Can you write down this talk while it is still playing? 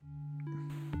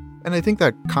And I think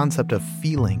that concept of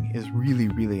feeling is really,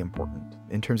 really important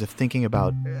in terms of thinking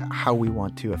about how we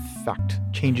want to affect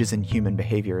changes in human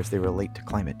behavior as they relate to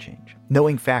climate change.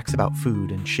 Knowing facts about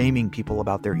food and shaming people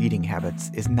about their eating habits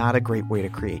is not a great way to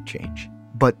create change.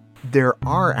 But there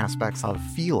are aspects of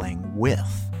feeling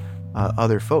with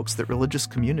other folks that religious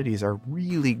communities are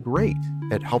really great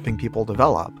at helping people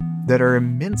develop that are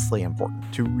immensely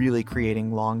important to really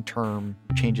creating long-term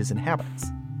changes in habits.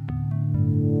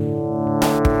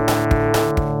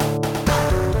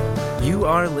 You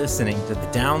are listening to the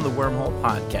Down the Wormhole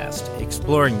podcast,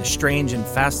 exploring the strange and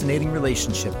fascinating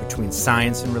relationship between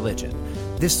science and religion.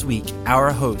 This week,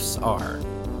 our hosts are...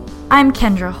 I'm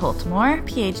Kendra Holtmore,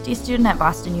 PhD student at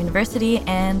Boston University,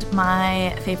 and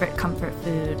my favorite comfort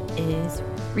food is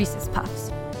Reese's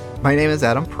Puffs. My name is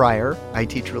Adam Pryor. I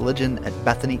teach religion at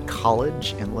Bethany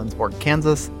College in Lindsborg,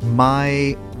 Kansas.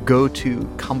 My go-to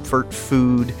comfort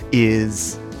food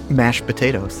is mashed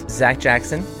potatoes. Zach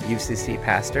Jackson, UCC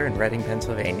pastor in Reading,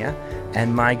 Pennsylvania,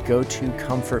 and my go-to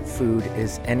comfort food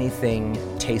is anything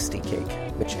tasty cake,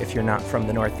 which if you're not from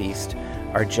the Northeast,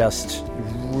 are just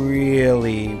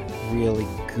really, really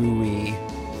gooey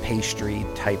pastry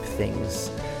type things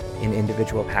in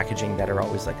individual packaging that are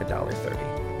always like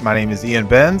 $1.30. My name is Ian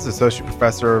Benz, Associate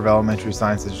Professor of Elementary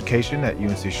Science Education at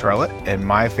UNC Charlotte, and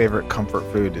my favorite comfort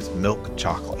food is milk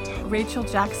chocolate. Rachel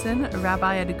Jackson,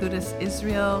 Rabbi at Agudas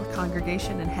Israel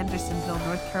Congregation in Hendersonville,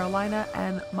 North Carolina,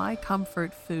 and my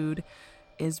comfort food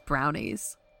is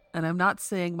brownies. And I'm not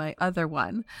saying my other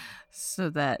one so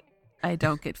that I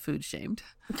don't get food shamed.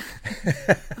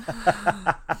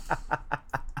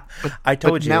 I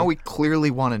told you. Now we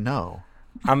clearly want to know.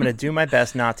 I'm going to do my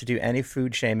best not to do any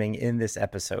food shaming in this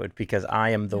episode because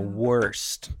I am the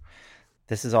worst.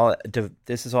 This is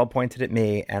all pointed at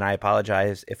me, and I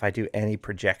apologize if I do any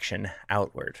projection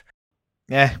outward.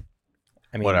 Yeah,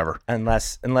 I mean, whatever.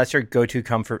 Unless your go-to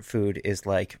comfort food is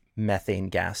like methane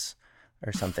gas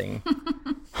or something.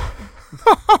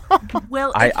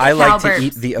 Well, I like to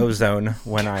eat the ozone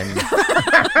when I'm...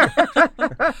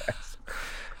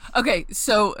 Okay,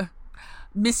 so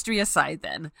mystery aside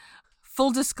then.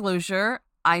 Full disclosure,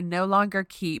 I no longer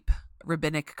keep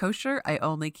rabbinic kosher. I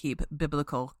only keep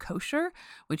biblical kosher,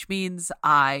 which means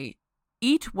I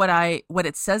eat what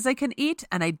it says I can eat,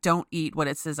 and I don't eat what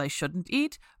it says I shouldn't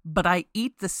eat, but I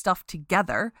eat the stuff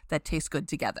together that tastes good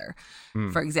together.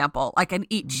 For example, I can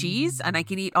eat cheese and I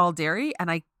can eat all dairy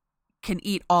and I can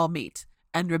eat all meat.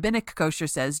 And rabbinic kosher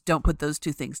says don't put those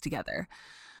two things together.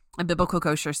 And biblical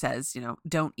kosher says,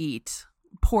 don't eat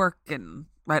pork and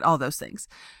all those things.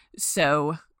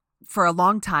 So for a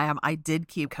long time, I did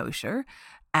keep kosher.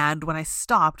 And when I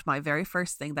stopped, my very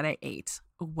first thing that I ate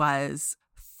was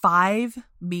 5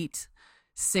 meat,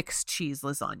 6 cheese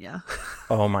lasagna.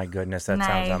 Oh my goodness, that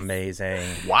Nice. sounds amazing.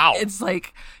 Wow. It's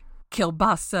like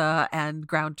kielbasa and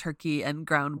ground turkey and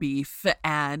ground beef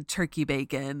and turkey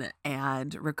bacon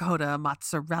and ricotta,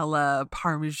 mozzarella,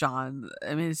 parmesan.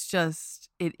 I mean,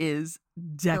 it is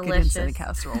decadence in a Delicious.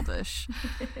 casserole dish.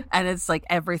 And it's like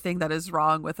everything that is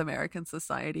wrong with American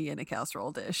society in a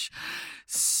casserole dish.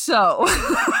 So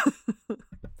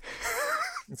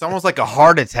It's almost like a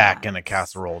heart attack in a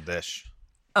casserole dish.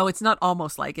 oh, it's not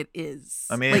almost like it is.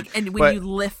 I mean, and when but- you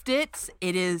lift it,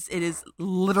 it is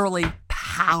literally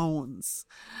pounds.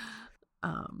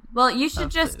 Well, you should of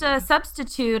just food.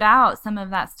 substitute out some of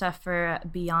that stuff for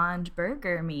Beyond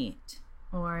Burger meat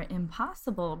or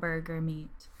Impossible Burger meat.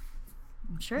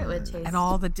 I'm sure it would taste. And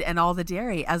all the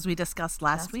dairy, as we discussed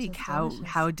last That's week, just how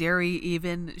delicious. dairy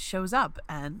even shows up,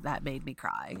 and that made me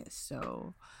cry.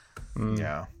 So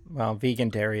Yeah. Well, vegan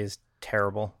dairy is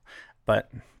terrible, but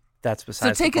that's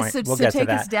besides take the us point. We'll get to take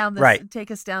that. us down this Right.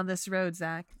 take us down this road,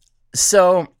 Zach.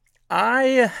 So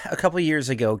I, a couple of years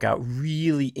ago, got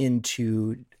really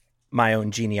into my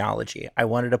own genealogy. I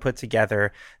wanted to put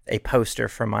together a poster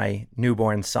for my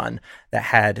newborn son that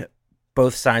had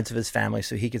both sides of his family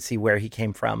so he could see where he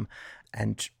came from.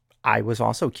 And I was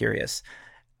also curious.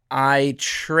 I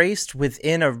traced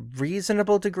within a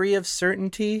reasonable degree of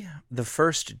certainty the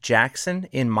first Jackson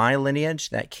in my lineage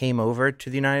that came over to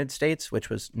the United States, which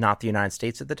was not the United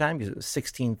States at the time because it was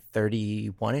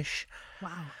 1631-ish.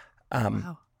 Wow.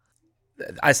 Wow.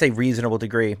 I say reasonable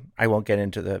degree. I won't get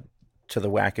into the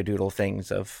wackadoodle things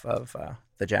of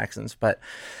the Jacksons, but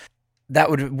that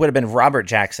would have been Robert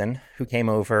Jackson, who came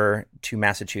over to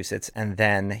Massachusetts, and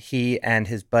then he and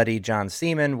his buddy John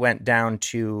Seaman went down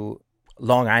to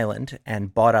Long Island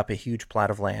and bought up a huge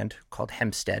plot of land called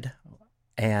Hempstead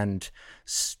and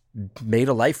made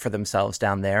a life for themselves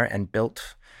down there and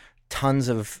built tons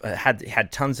of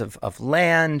had tons of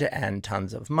land and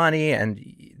tons of money, and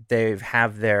they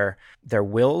have their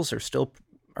wills are still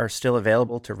are still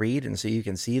available to read. And so you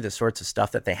can see the sorts of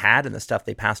stuff that they had and the stuff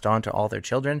they passed on to all their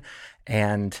children.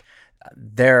 And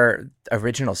their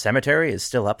original cemetery is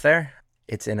still up there.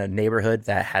 It's in a neighborhood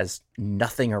that has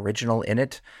nothing original in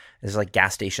it. There's like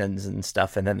gas stations and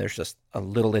stuff. And then there's just a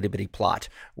little itty bitty plot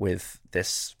with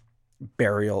this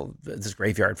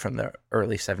graveyard from the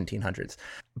early 1700s.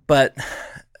 But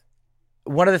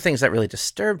one of the things that really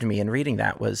disturbed me in reading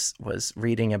that was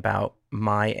reading about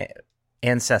my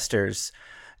ancestors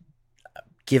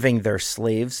giving their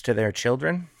slaves to their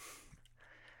children,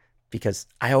 because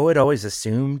I had always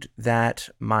assumed that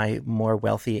my more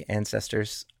wealthy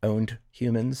ancestors owned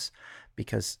humans,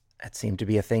 because it seemed to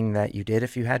be a thing that you did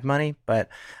if you had money. But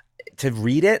to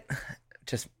read it,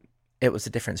 it was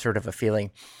a different sort of a feeling,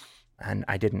 and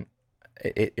I didn't.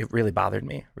 It really bothered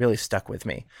me, really stuck with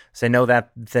me. So I know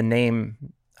that the name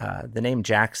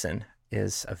Jackson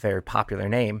is a very popular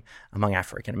name among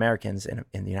African Americans in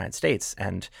the United States.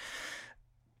 And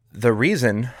the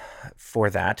reason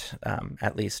for that,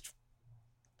 at least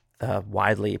the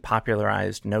widely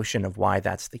popularized notion of why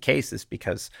that's the case, is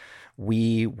because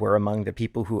we were among the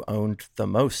people who owned the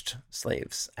most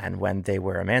slaves. And when they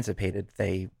were emancipated,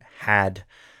 they had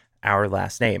our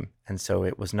last name. And so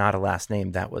it was not a last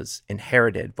name that was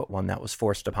inherited, but one that was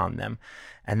forced upon them.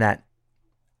 And that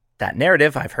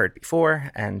narrative I've heard before,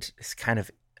 and it's kind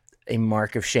of a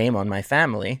mark of shame on my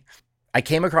family. I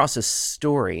came across a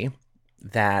story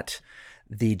that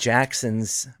the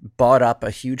Jacksons bought up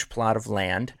a huge plot of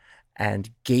land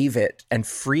and gave it and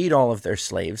freed all of their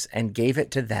slaves and gave it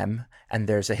to them. And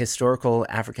there's a historical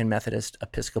African Methodist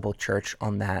Episcopal church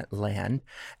on that land.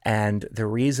 And the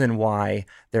reason why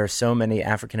there are so many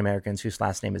African Americans whose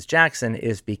last name is Jackson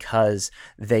is because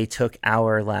they took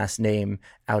our last name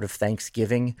out of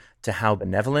thanksgiving to how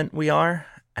benevolent we are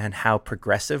and how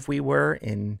progressive we were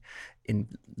in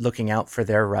looking out for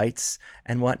their rights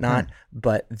and whatnot.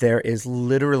 But there is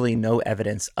literally no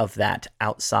evidence of that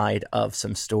outside of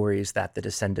some stories that the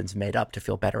descendants made up to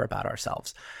feel better about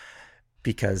ourselves.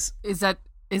 Because is that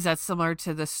similar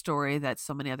to the story that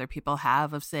so many other people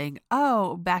have of saying,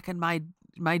 oh, back in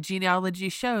my genealogy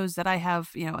shows that I have,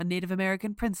 a Native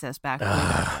American princess back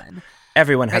then.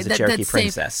 Everyone has a Cherokee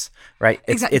princess, right?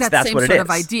 Exactly. That's same what sort it is. Of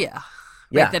idea.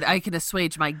 Yeah. Right? That I can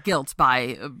assuage my guilt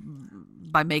by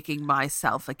making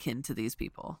myself akin to these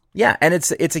people. Yeah, and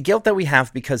it's a guilt that we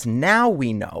have because now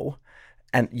we know,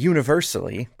 and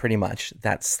universally pretty much,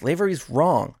 that slavery is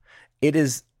wrong. It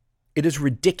is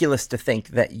ridiculous to think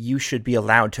that you should be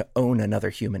allowed to own another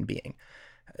human being.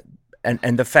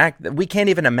 And the fact that we can't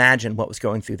even imagine what was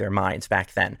going through their minds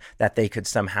back then, that they could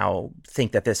somehow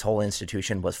think that this whole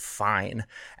institution was fine.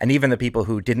 And even the people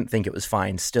who didn't think it was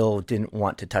fine still didn't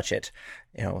want to touch it.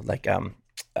 Like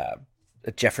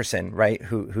Jefferson, right?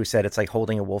 Who said it's like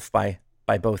holding a wolf by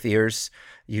both ears.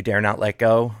 You dare not let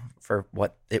go for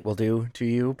what it will do to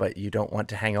you, but you don't want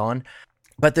to hang on.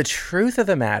 But the truth of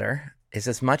the matter is,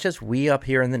 as much as we up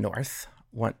here in the North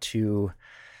want to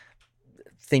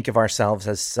think of ourselves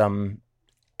as some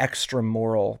extra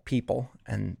moral people,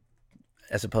 and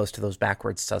as opposed to those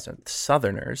backwards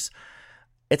Southerners,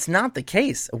 it's not the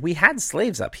case. We had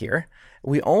slaves up here.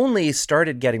 We only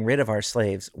started getting rid of our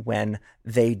slaves when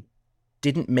they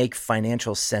didn't make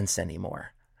financial sense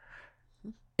anymore.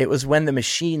 It was when the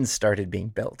machines started being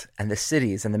built and the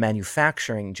cities and the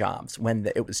manufacturing jobs, when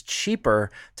it was cheaper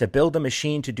to build a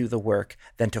machine to do the work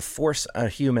than to force a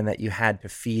human that you had to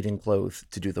feed and clothe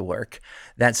to do the work,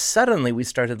 that suddenly we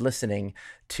started listening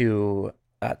to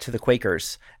the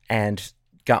Quakers and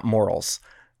got morals.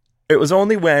 It was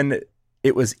only when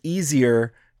it was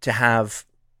easier to have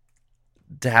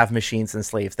machines and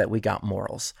slaves that we got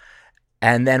morals.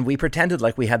 And then we pretended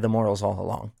like we had the morals all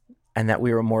along, and that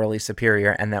we were morally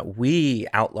superior, and that we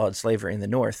outlawed slavery in the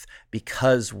North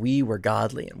because we were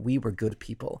godly and we were good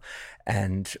people.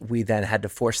 And we then had to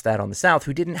force that on the South,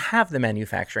 who didn't have the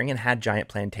manufacturing and had giant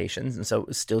plantations. And so it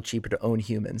was still cheaper to own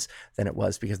humans than it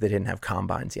was because they didn't have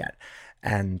combines yet.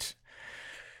 And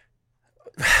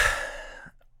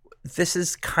this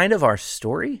is kind of our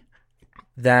story,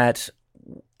 that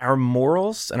our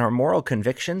morals and our moral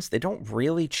convictions, they don't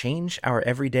really change our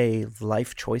everyday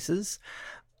life choices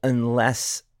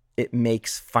unless it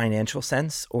makes financial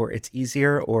sense, or it's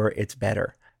easier, or it's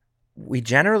better. We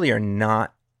generally are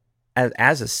not,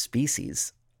 as a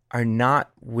species, are not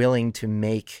willing to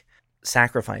make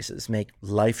sacrifices, make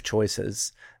life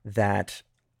choices that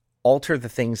alter the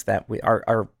things that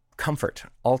our comfort,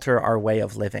 alter our way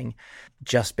of living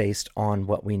just based on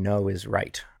what we know is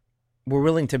right. We're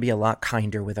willing to be a lot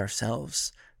kinder with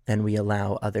ourselves than we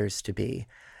allow others to be.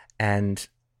 And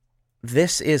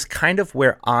this is kind of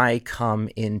where I come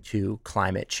into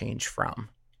climate change from.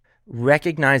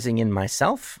 recognizing in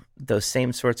myself those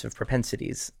same sorts of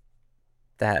propensities,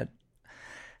 that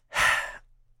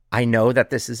I know that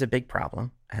this is a big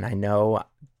problem, and I know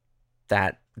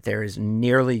that there is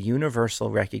nearly universal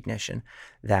recognition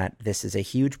that this is a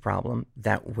huge problem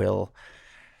that will,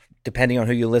 depending on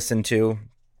who you listen to,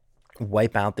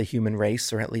 wipe out the human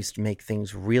race, or at least make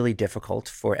things really difficult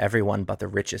for everyone but the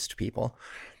richest people.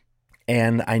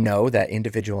 And I know that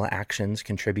individual actions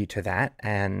contribute to that.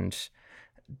 And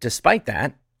despite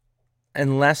that,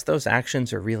 unless those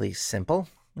actions are really simple,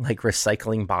 like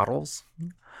recycling bottles,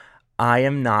 I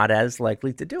am not as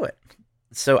likely to do it.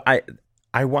 So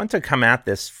I want to come at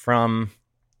this from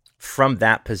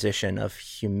that position of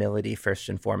humility first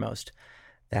and foremost,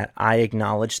 that I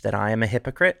acknowledge that I am a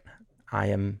hypocrite. I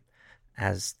am,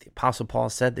 as the Apostle Paul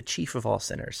said, the chief of all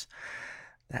sinners.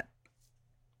 That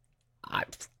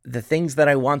the things that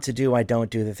I want to do, I don't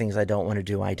do. The things I don't want to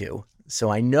do, I do. So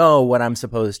I know what I'm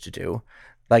supposed to do.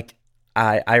 Like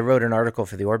I wrote an article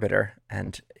for The Orbiter,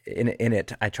 and in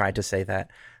it I tried to say that,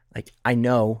 like, I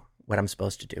know what I'm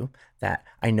supposed to do, that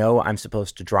I know I'm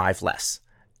supposed to drive less,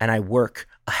 and I work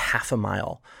a half a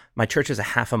mile. My church is a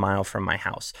half a mile from my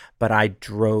house, but I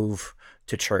drove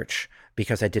to church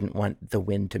because I didn't want the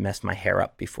wind to mess my hair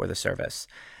up before the service.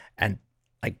 And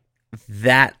like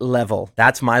that level,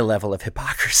 that's my level of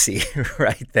hypocrisy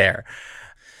right there.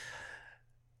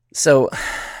 So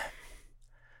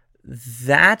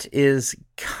that is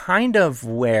kind of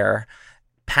where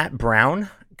Pat Brown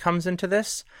comes into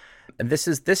this. This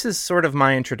is sort of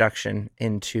my introduction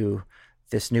into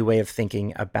this new way of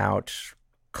thinking about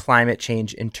climate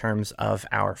change in terms of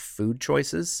our food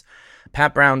choices.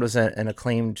 Pat Brown was an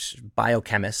acclaimed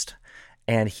biochemist,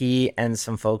 and he and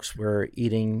some folks were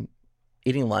eating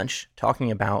lunch,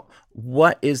 talking about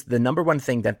what is the number one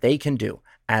thing that they can do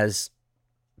as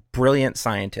brilliant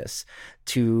scientists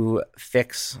to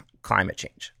fix climate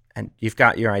change. And you've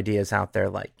got your ideas out there,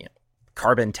 like, you know,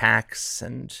 carbon tax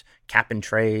and cap and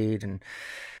trade, and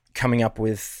coming up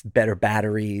with better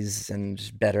batteries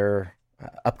and better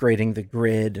upgrading the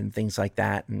grid and things like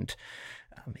that. And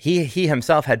he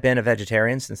himself had been a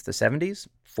vegetarian since the 70s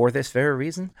for this very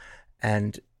reason.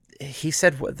 And he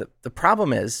said the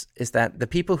problem is that the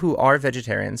people who are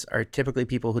vegetarians are typically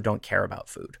people who don't care about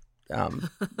food.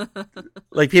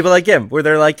 Like people like him, where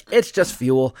they're like, it's just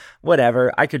fuel,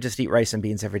 whatever. I could just eat rice and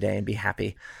beans every day and be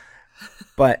happy.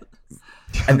 But,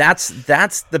 and that's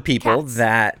the people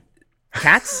that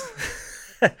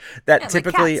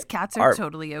typically cats are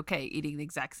totally okay eating the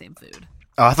exact same food.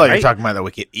 Oh, I thought you were Right? talking about that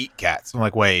we could eat cats. I'm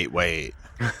like, wait. Well,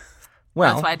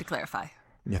 That's why I had to clarify.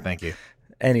 Yeah, thank you.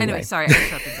 Anyway, sorry, I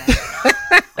interrupted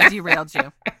that. I derailed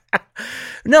you.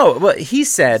 No, well, he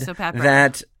said So Pat Brown.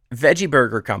 that veggie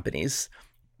burger companies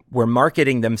were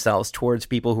marketing themselves towards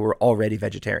people who were already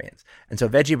vegetarians. And so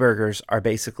veggie burgers are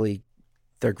basically,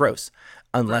 they're gross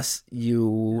unless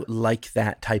you like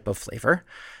that type of flavor.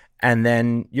 And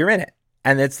then you're in it.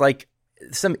 And it's like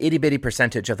some itty bitty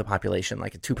percentage of the population,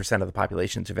 like 2% of the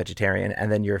population is vegetarian.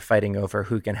 And then you're fighting over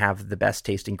who can have the best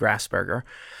tasting grass burger.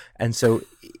 And so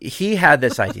he had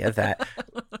this idea that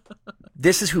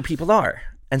this is who people are.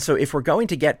 And so if we're going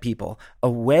to get people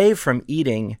away from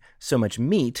eating so much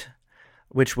meat,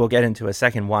 which we'll get into a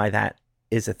second why that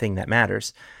is a thing that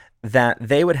matters, that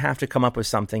they would have to come up with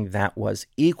something that was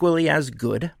equally as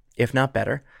good, if not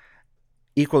better,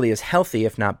 equally as healthy,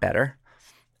 if not better,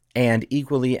 and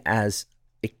equally as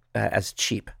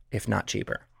cheap, if not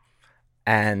cheaper.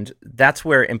 And that's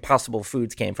where Impossible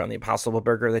Foods came from. The Impossible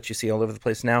Burger that you see all over the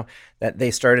place now, that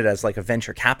they started as like a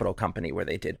venture capital company where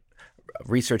they did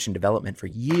research and development for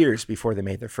years before they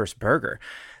made their first burger.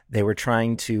 They were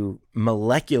trying to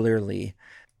molecularly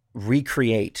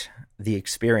recreate the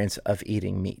experience of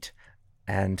eating meat.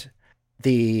 And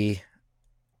the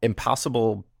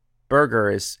Impossible Burger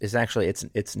is actually,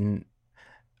 it's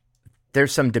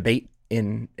there's some debate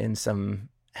in some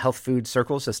health food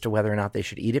circles as to whether or not they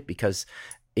should eat it because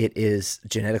it is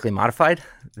genetically modified.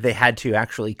 They had to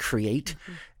actually create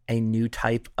a new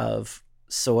type of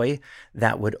soy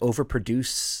that would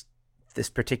overproduce this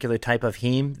particular type of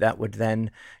heme that would then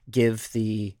give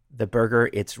the burger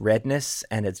its redness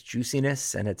and its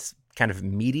juiciness and its kind of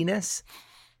meatiness.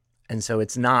 And so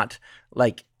it's not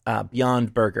like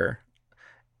Beyond Burger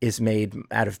is made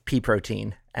out of pea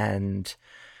protein and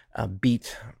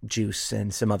beet juice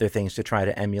and some other things to try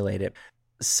to emulate it.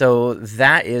 So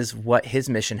that is what his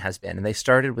mission has been. And they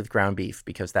started with ground beef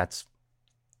because that's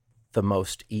the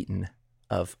most eaten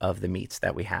of the meats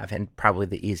that we have and probably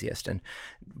the easiest. And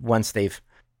once they've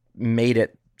made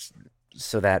it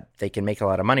so that they can make a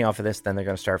lot of money off of this, then they're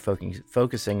going to start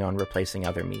focusing on replacing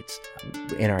other meats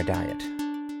in our diet.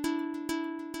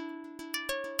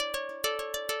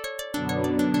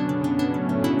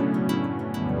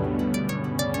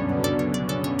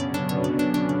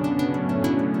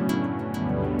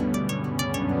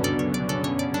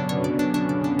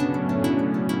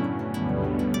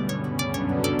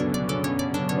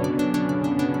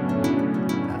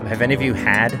 Have any of you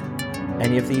had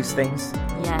any of these things?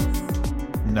 Yes.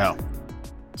 No.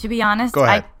 To be honest, Go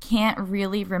ahead. I can't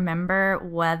really remember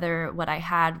whether what I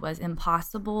had was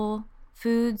Impossible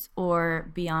Foods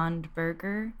or Beyond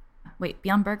Burger. Wait,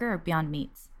 Beyond Burger or Beyond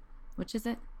Meats? Which is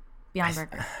it? Beyond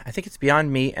Burger. I think it's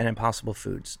Beyond Meat and Impossible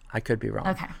Foods. I could be wrong.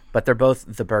 Okay. But they're both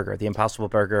the burger, the Impossible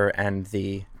Burger and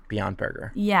the Beyond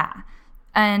Burger. Yeah.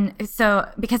 And so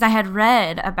because I had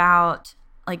read about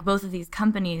like both of these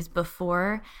companies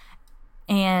before,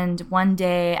 and one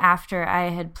day after I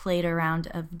had played a round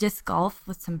of disc golf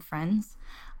with some friends,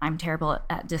 I'm terrible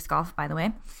at disc golf, by the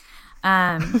way,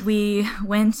 we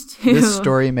went to... This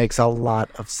story makes a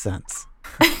lot of sense.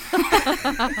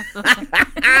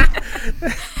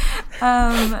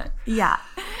 Yeah.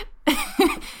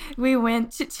 We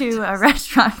went to a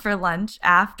restaurant for lunch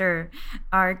after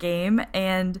our game,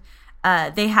 and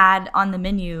they had on the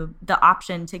menu the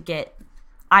option to get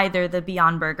either the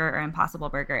Beyond Burger or Impossible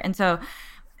Burger. And so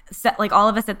like all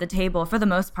of us at the table, for the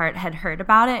most part, had heard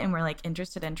about it and were like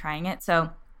interested in trying it.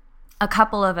 So a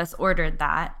couple of us ordered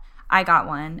that. I got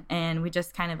one, and we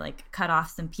just kind of like cut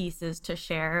off some pieces to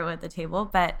share with the table.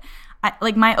 But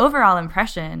my overall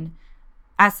impression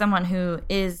as someone who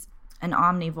is an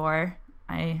omnivore,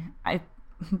 I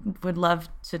would love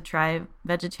to try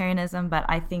vegetarianism, but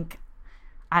I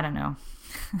don't know,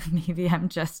 maybe I'm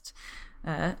just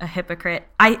a hypocrite.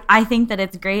 I think that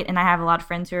it's great, and I have a lot of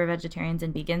friends who are vegetarians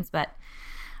and vegans, but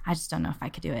I just don't know if I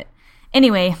could do it.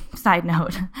 Anyway, side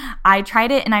note, I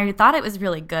tried it and I thought it was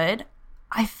really good.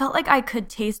 I felt like I could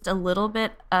taste a little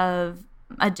bit of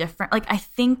a different, like I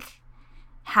think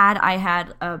had I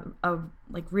had a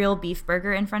like real beef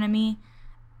burger in front of me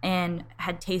and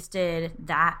had tasted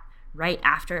that right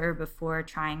after or before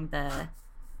trying the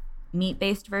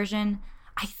meat-based version,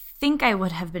 I think I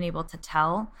would have been able to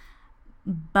tell.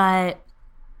 But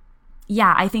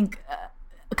yeah, I think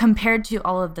compared to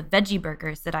all of the veggie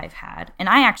burgers that I've had, and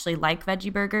I actually like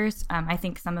veggie burgers, I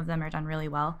think some of them are done really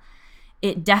well.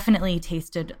 It definitely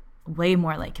tasted way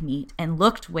more like meat and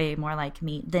looked way more like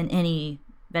meat than any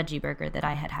veggie burger that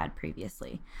I had had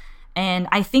previously. And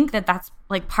I think that that's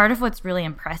like part of what's really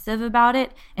impressive about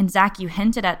it. And Zach, you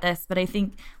hinted at this, but I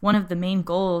think one of the main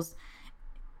goals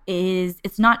is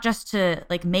it's not just to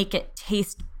like make it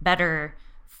taste better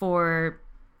for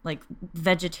like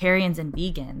vegetarians and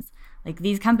vegans. Like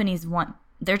these companies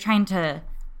they're trying to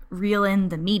reel in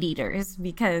the meat eaters,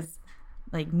 because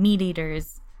like meat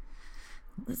eaters,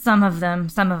 some of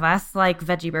us like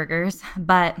veggie burgers,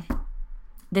 but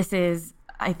this is,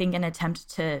 I think, an attempt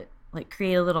to like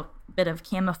create a little bit of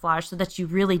camouflage so that you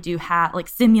really do have like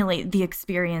simulate the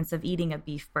experience of eating a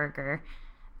beef burger,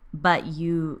 but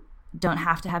you don't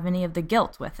have to have any of the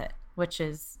guilt with it, which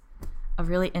is a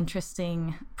really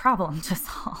interesting problem to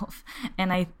solve.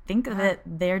 And I think that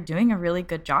they're doing a really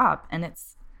good job, and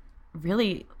it's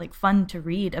really like fun to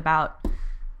read about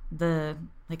the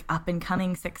like up and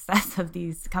coming success of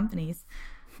these companies.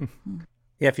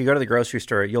 Yeah, if you go to the grocery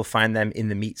store, you'll find them in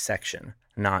the meat section,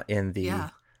 not in the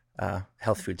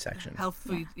health food section. Health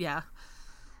food, yeah.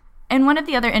 And one of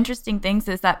the other interesting things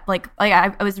is that like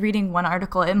I was reading one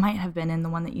article, it might have been in the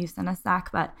one that you sent us,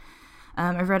 Zach, but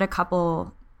I've read a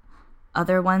couple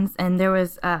other ones, and there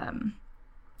was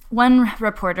one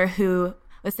reporter who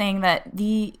was saying that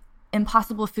the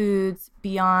Impossible Foods,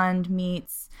 Beyond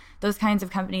Meats, those kinds of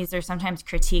companies are sometimes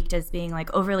critiqued as being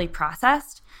like overly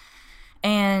processed.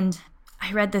 And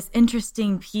I read this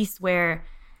interesting piece where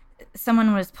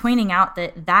someone was pointing out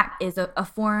that is a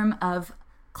form of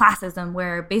classism,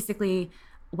 where basically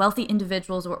wealthy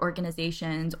individuals or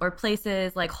organizations or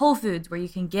places like Whole Foods, where you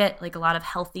can get like a lot of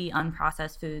healthy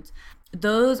unprocessed foods,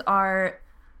 those are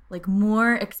like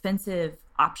more expensive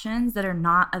options that are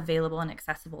not available and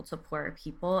accessible to poorer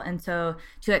people. And so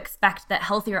to expect that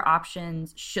healthier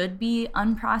options should be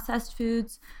unprocessed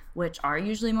foods, which are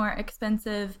usually more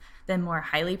expensive than more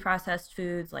highly processed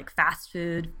foods like fast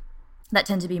food that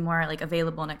tend to be more like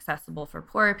available and accessible for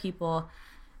poorer people,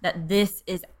 that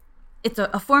it's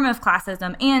a form of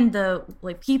classism. And the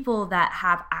like people that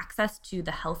have access to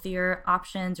the healthier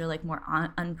options or like more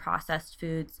unprocessed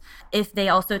foods, if they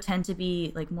also tend to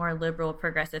be like more liberal,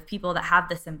 progressive people that have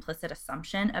this implicit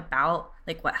assumption about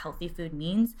like what healthy food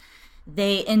means,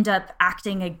 they end up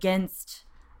acting against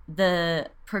the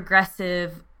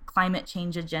progressive climate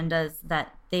change agendas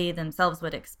that they themselves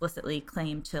would explicitly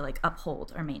claim to like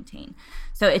uphold or maintain.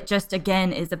 So it just,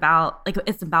 again, is about like,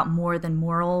 it's about more than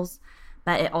morals,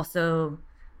 but it also,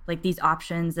 like, these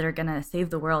options that are going to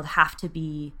save the world have to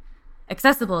be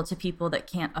accessible to people that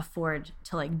can't afford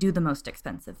to like do the most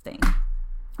expensive thing,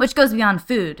 which goes beyond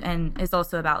food and is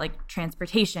also about like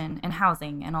transportation and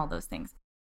housing and all those things.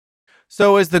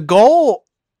 So is the goal,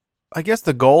 I guess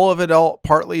the goal of it all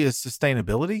partly is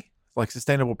sustainability, like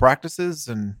sustainable practices,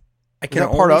 and I is can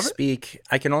that part only of it? speak.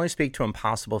 I can only speak to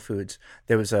Impossible Foods.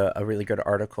 There was a really good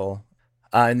article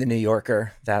in the New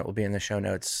Yorker that will be in the show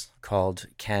notes called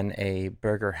 "Can a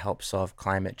Burger Help Solve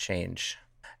Climate Change?"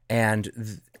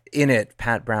 And in it,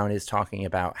 Pat Brown is talking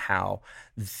about how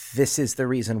this is the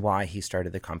reason why he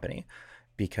started the company,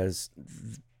 because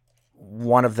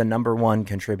one of the number one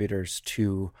contributors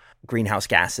to greenhouse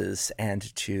gases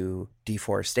and to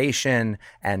deforestation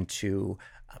and to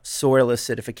soil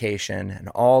acidification and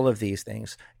all of these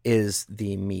things is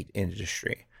the meat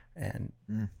industry. And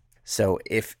so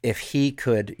if he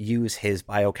could use his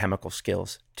biochemical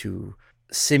skills to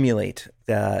simulate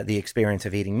the experience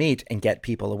of eating meat and get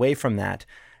people away from that,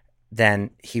 then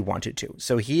he wanted to.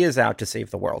 So he is out to save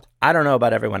the world. I don't know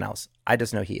about everyone else. I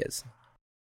just know he is.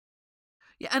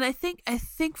 Yeah, and I think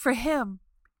for him,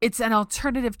 it's an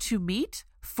alternative to meat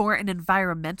for an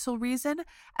environmental reason,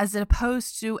 as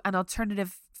opposed to an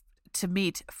alternative to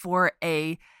meat for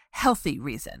a healthy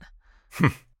reason.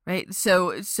 Right?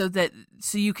 So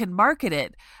you can market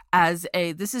it as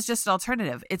this is just an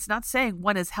alternative. It's not saying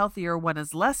one is healthy or one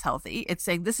is less healthy. It's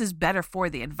saying this is better for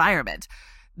the environment.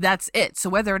 That's it. So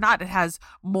whether or not it has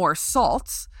more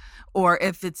salts or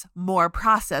if it's more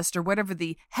processed or whatever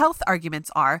the health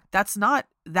arguments are,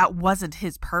 that wasn't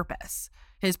his purpose.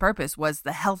 His purpose was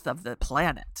the health of the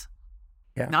planet,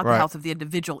 not the health of the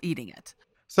individual eating it.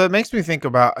 So it makes me think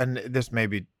about, and this may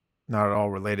be not at all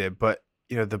related, but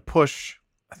the push,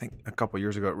 I think a couple of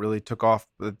years ago, it really took off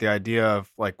the idea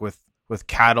of like with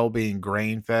cattle being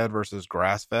grain fed versus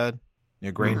grass fed.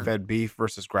 Grain fed beef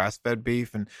versus grass fed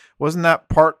beef. And wasn't that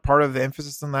part of the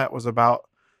emphasis on that was about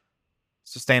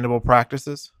sustainable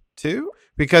practices too?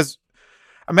 Because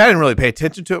I didn't really pay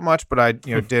attention to it much, but I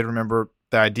did remember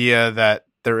the idea that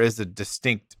there is a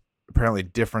distinct apparently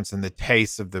difference in the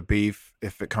taste of the beef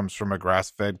if it comes from a grass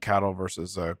fed cattle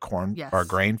versus a corn or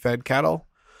grain fed cattle.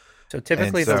 So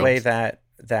typically the way that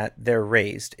they're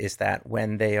raised is that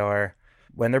when they're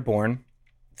born,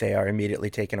 they are immediately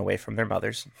taken away from their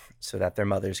mothers so that their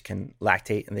mothers can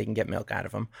lactate and they can get milk out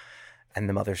of them. And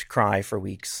the mothers cry for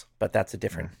weeks, but that's a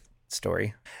different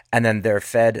story. And then they're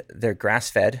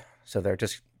grass fed. So they're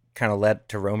just kind of let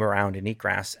to roam around and eat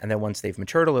grass. And then once they've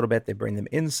matured a little bit, they bring them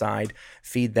inside,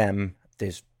 feed them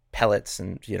these pellets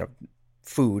and,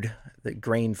 food, the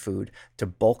grain food, to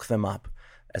bulk them up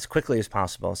as quickly as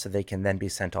possible so they can then be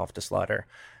sent off to slaughter.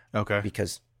 Okay.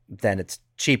 Because then it's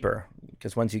cheaper,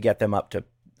 because once you get them up to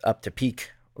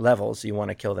peak levels, you want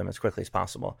to kill them as quickly as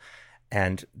possible.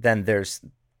 And then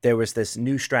there was this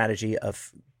new strategy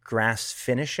of grass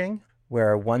finishing,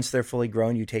 where once they're fully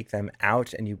grown, you take them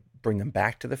out and you bring them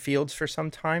back to the fields for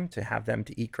some time to have them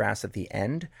to eat grass at the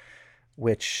end,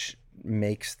 which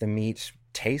makes the meat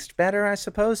taste better, I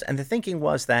suppose. And the thinking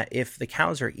was that if the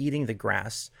cows are eating the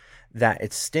grass, that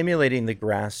it's stimulating the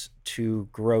grass to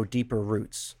grow deeper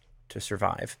roots to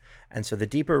survive. And so the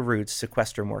deeper roots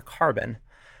sequester more carbon.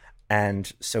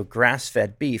 And so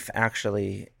grass-fed beef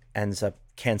actually ends up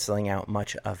canceling out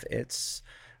much of its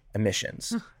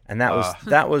emissions. And that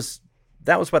was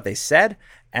what they said.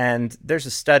 And there's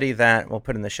a study that we'll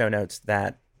put in the show notes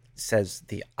that says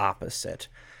the opposite.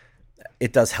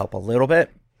 It does help a little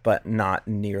bit, but not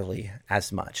nearly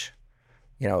as much.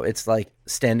 It's like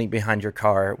standing behind your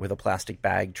car with a plastic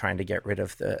bag trying to get rid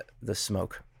of the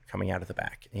smoke coming out of the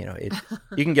back. You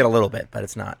can get a little bit, but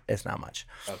it's not much.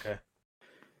 Okay.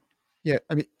 Yeah,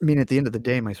 I mean, at the end of the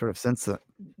day, my sort of sense,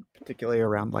 particularly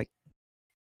around like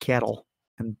cattle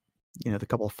and the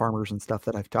couple of farmers and stuff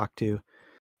that I've talked to,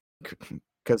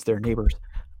 because they're neighbors,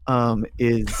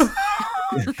 is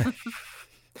that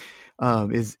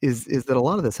a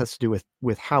lot of this has to do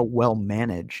with how well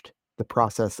managed the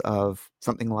process of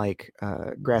something like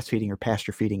grass feeding or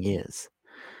pasture feeding is.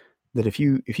 That if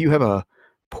you have a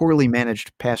poorly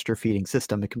managed pasture feeding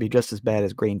system, it can be just as bad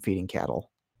as grain feeding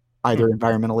cattle, either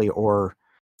environmentally or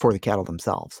for the cattle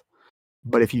themselves.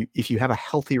 But if you have a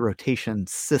healthy rotation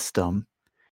system,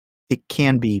 it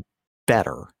can be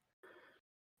better.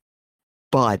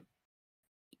 But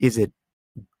is it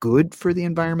good for the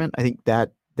environment? I think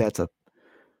that's a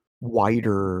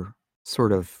wider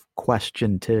sort of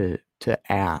question to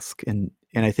ask. And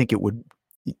I think it would,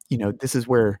 this is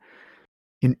where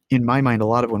in my mind, a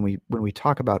lot of when we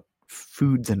talk about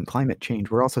foods and climate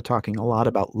change, we're also talking a lot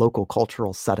about local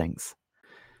cultural settings.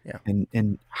 Yeah.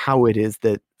 And how it is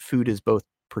that food is both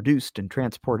produced and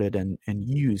transported and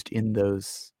used in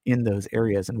those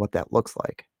areas and what that looks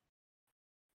like.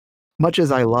 Much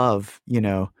as I love,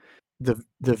 the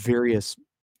various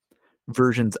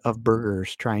versions of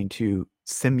burgers trying to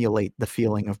simulate the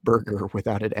feeling of burger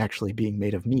without it actually being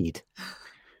made of meat.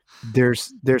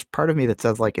 There's part of me that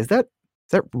says, like, is that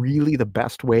really the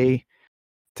best way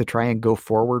to try and go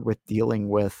forward with dealing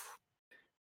with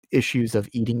issues of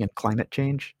eating and climate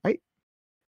change?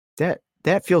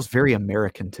 That feels very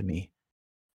American to me.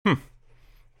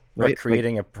 Right?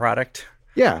 Creating a product.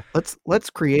 Yeah, let's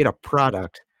create a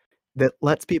product that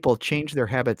lets people change their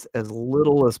habits as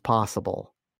little as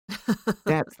possible.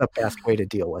 That's the best way to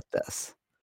deal with this.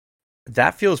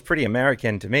 That feels pretty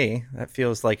American to me. That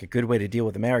feels like a good way to deal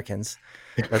with Americans.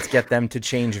 Let's get them to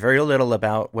change very little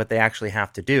about what they actually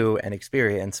have to do and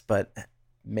experience, but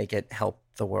make it help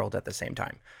the world at the same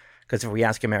time. Because if we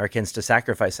ask Americans to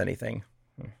sacrifice anything.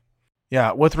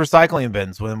 Yeah, with recycling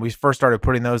bins, when we first started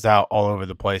putting those out all over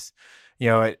the place,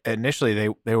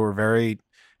 initially they were very,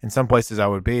 in some places I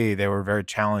would be, they were very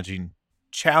challenging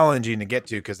to get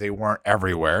to because they weren't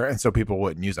everywhere, and so people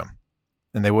wouldn't use them,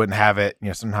 and they wouldn't have it.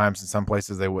 Sometimes in some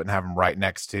places they wouldn't have them right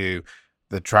next to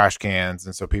the trash cans,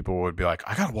 and so people would be like,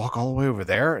 "I gotta walk all the way over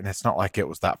there," and it's not like it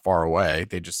was that far away.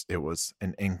 It was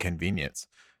an inconvenience.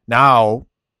 Now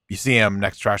you see them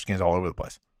next to trash cans all over the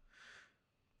place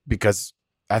because.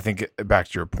 I think back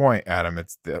to your point, Adam,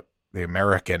 it's the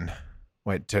American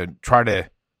way to try to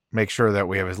make sure that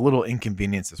we have as little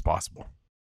inconvenience as possible.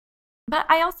 But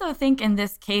I also think in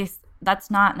this case,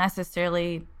 that's not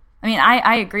necessarily, I mean,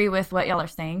 I agree with what y'all are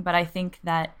saying, but I think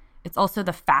that it's also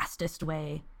the fastest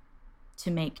way to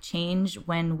make change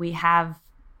when we have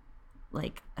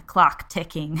like a clock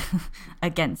ticking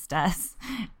against us.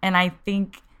 And I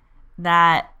think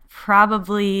that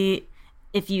probably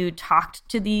if you talked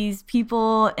to these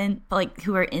people and like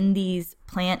who are in these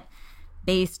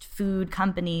plant-based food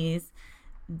companies,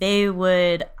 they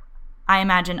would, I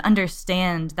imagine,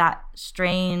 understand that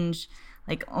strange,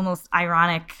 like almost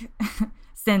ironic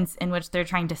sense in which they're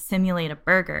trying to simulate a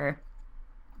burger.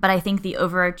 But I think the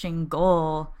overarching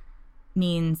goal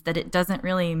means that it doesn't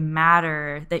really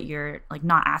matter that you're like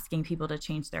not asking people to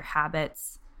change their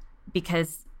habits,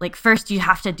 because like first you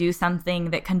have to do something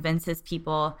that convinces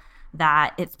people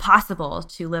that it's possible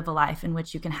to live a life in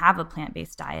which you can have a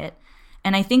plant-based diet.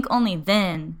 And I think only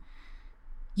then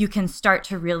you can start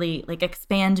to really like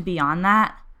expand beyond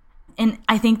that. And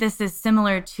I think this is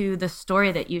similar to the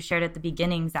story that you shared at the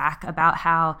beginning, Zach, about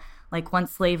how like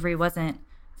once slavery wasn't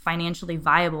financially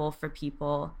viable for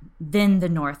people, then the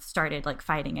North started like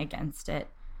fighting against it.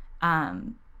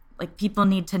 Like people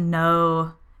need to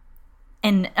know.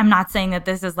 And I'm not saying that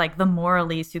this is like the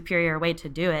morally superior way to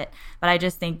do it, but I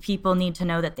just think people need to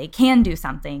know that they can do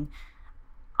something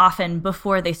often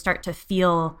before they start to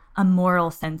feel a moral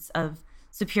sense of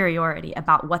superiority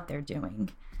about what they're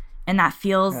doing. And that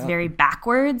feels very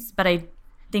backwards, but I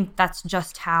think that's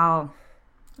just how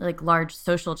like large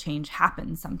social change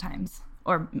happens sometimes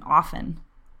or often.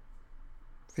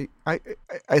 See, I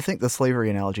think the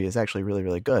slavery analogy is actually really,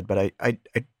 really good, but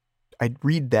I'd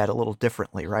read that a little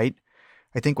differently, right?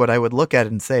 I think what I would look at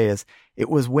it and say is it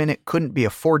was when it couldn't be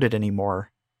afforded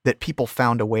anymore that people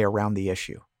found a way around the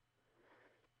issue.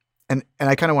 And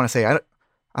I kind of want to say, I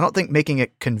don't think making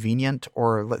it convenient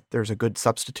or there's a good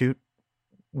substitute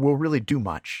will really do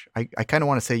much. I kind of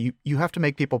want to say you have to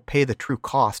make people pay the true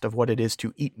cost of what it is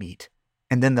to eat meat,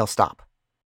 and then they'll stop.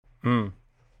 But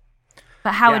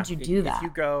how would you do that? If you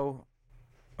go...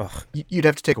 You'd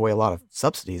have to take away a lot of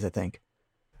subsidies, I think.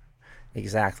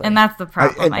 Exactly. And that's the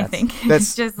problem, I think.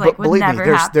 It's just like would never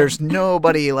happen. There's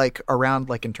nobody like around,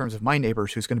 like in terms of my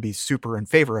neighbors, who's going to be super in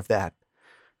favor of that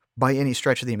by any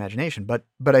stretch of the imagination. But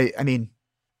I mean,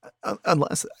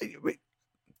 unless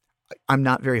I'm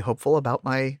not very hopeful about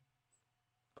my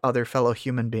other fellow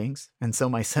human beings. And so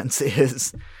my sense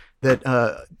is that,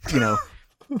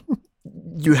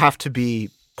 you have to be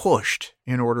pushed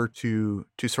in order to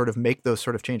sort of make those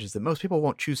sort of changes that most people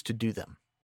won't choose to do them.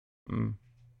 Mm.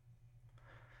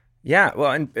 Yeah,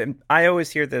 well, and I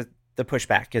always hear the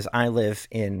pushback because I live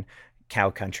in cow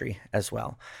country as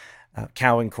well,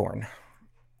 cow and corn.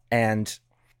 And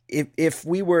if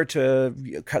we were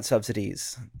to cut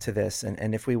subsidies to this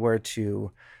and if we were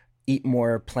to eat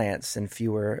more plants and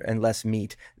fewer and less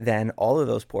meat, then all of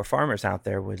those poor farmers out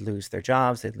there would lose their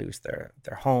jobs, they'd lose their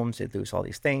homes, they'd lose all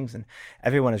these things. And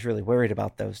everyone is really worried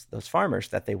about those farmers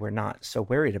that they were not so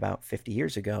worried about 50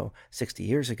 years ago, 60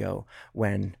 years ago,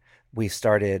 when we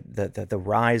started the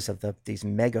rise of these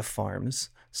mega farms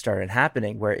started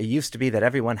happening, where it used to be that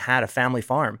everyone had a family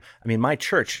farm. I mean, my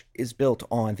church is built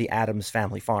on the Adams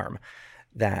family farm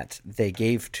that they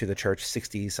gave to the church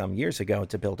 60 some years ago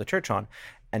to build a church on.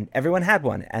 And everyone had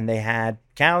one, and they had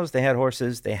cows, they had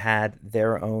horses, they had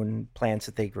their own plants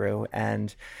that they grew.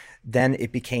 And Then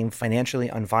it became financially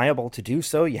unviable to do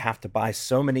so. You have to buy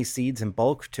so many seeds in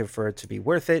bulk for it to be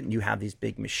worth it. And you have these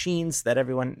big machines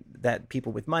that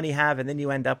people with money have. And then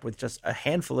you end up with just a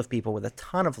handful of people with a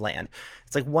ton of land.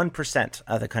 It's like 1%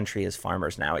 of the country is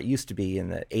farmers now. It used to be in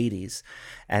the 80s.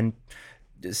 And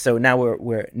so now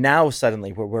we're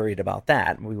suddenly worried about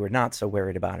that. We were not so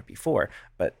worried about it before,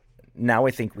 but now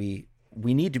I think we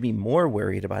need to be more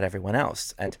worried about everyone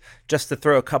else. And just to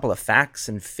throw a couple of facts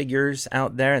and figures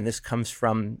out there, and this comes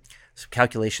from some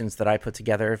calculations that I put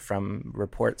together from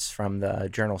reports from the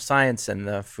journal Science and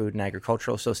the Food and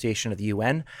Agricultural Association of the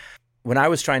UN. When I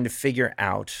was trying to figure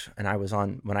out, and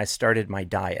when I started my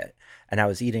diet, and I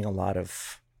was eating a lot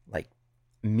of like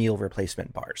meal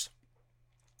replacement bars.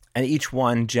 And each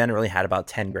one generally had about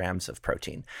 10 grams of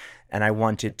protein. And I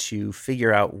wanted to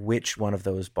figure out which one of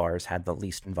those bars had the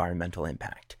least environmental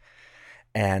impact.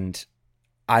 And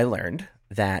I learned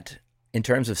that in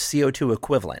terms of CO2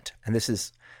 equivalent, and this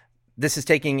is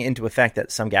taking into effect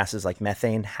that some gases like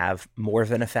methane have more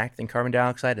of an effect than carbon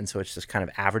dioxide. And so it's just kind of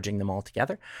averaging them all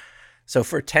together. So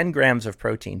for 10 grams of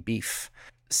protein, beef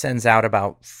sends out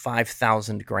about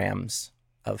 5,000 grams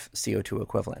of CO2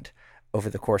 equivalent over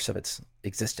the course of its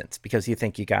existence, because you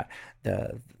think you got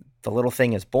the little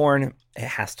thing is born, it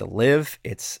has to live,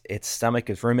 its stomach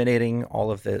is ruminating all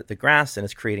of the grass and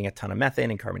it's creating a ton of methane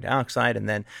and carbon dioxide, and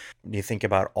then you think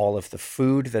about all of the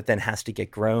food that then has to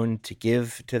get grown to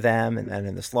give to them, and then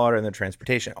in the slaughter and the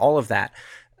transportation, all of that,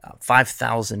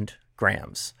 5,000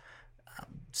 grams.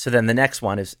 So then the next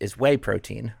one is whey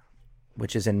protein,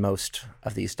 which is in most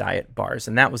of these diet bars,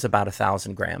 and that was about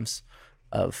 1,000 grams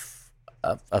of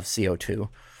CO2,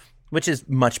 which is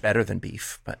much better than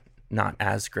beef, but not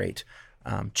as great.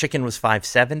 Chicken was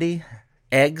 570,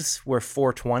 eggs were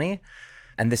 420,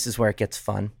 and this is where it gets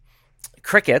fun.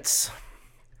 Crickets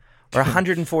were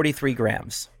 143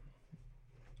 grams.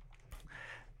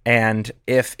 And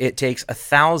if it takes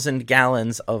 1,000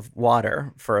 gallons of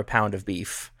water for a pound of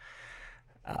beef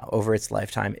over its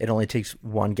lifetime, it only takes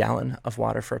 1 gallon of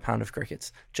water for a pound of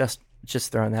crickets. Just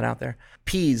throwing that out there.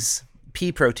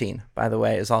 Pea protein, by the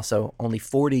way, is also only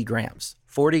 40 grams.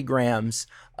 40 grams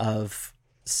of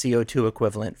CO2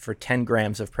 equivalent for 10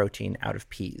 grams of protein out of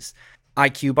peas.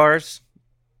 IQ bars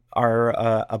are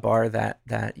a bar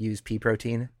that use pea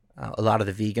protein. A lot of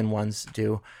the vegan ones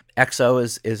do.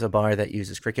 XO is a bar that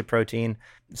uses cricket protein.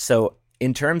 So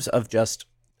in terms of just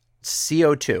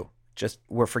CO2,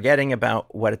 we're forgetting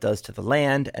about what it does to the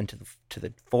land and to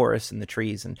the forests and the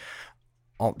trees and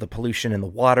all the pollution in the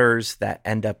waters that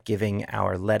end up giving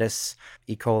our lettuce,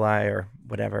 E. coli or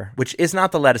whatever, which is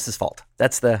not the lettuce's fault.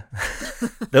 That's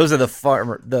those are the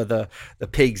farmer, the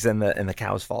pigs and the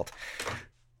cows' fault.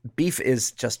 Beef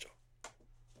is just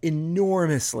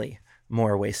enormously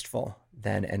more wasteful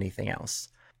than anything else.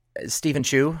 Stephen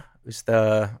Chu, who's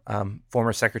the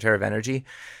former Secretary of Energy,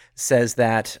 says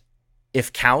that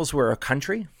if cows were a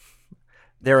country,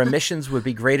 their emissions would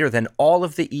be greater than all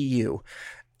of the EU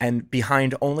and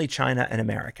behind only China and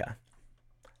America.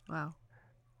 Wow.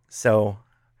 So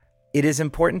it is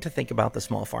important to think about the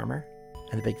small farmer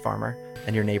and the big farmer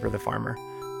and your neighbor, the farmer.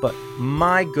 But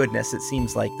my goodness, it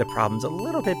seems like the problem's a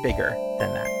little bit bigger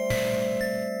than that.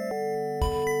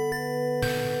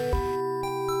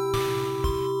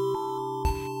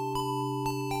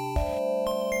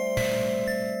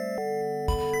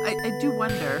 I do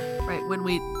wonder, right, when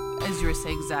we, as you were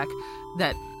saying, Zach,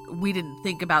 that we didn't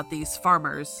think about these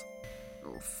farmers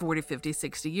 40, 50,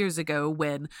 60 years ago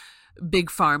when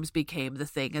big farms became the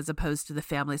thing as opposed to the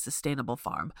family sustainable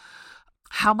farm.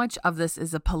 How much of this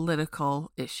is a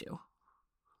political issue?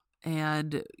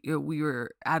 And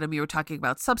Adam, you were talking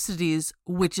about subsidies,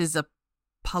 which is a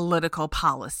political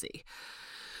policy.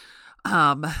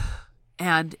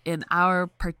 And in our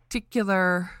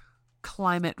particular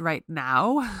climate right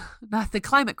now, not the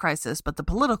climate crisis, but the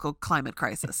political climate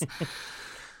crisis,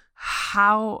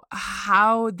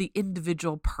 how the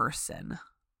individual person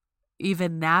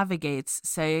even navigates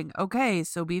saying, okay,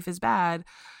 so beef is bad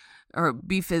or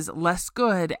beef is less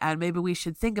good and maybe we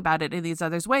should think about it in these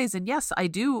other ways. And yes,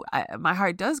 my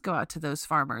heart does go out to those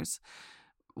farmers.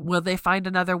 Will they find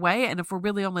another way? And if we're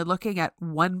really only looking at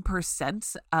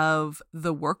 1% of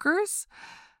the workers,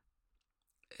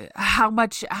 how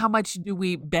much do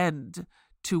we bend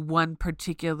to one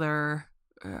particular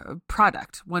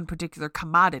product, one particular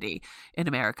commodity in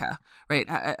America, right?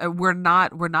 We're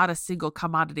not a single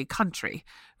commodity country,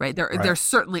 right? There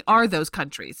certainly are those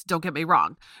countries. Don't get me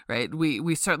wrong, right?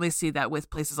 We certainly see that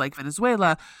with places like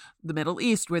Venezuela, the Middle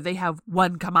East, where they have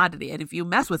one commodity, and if you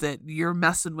mess with it, you're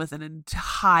messing with an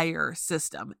entire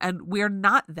system. And we're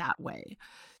not that way.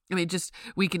 I mean,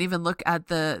 we can even look at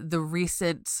the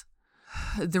recent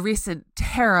the recent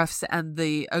tariffs and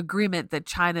the agreement that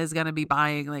China is going to be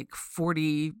buying like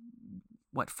 40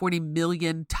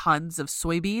 million tons of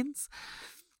soybeans.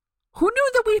 Who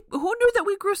knew that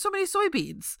we grew so many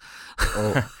soybeans?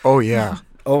 Oh yeah.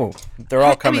 Oh, they're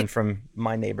all coming from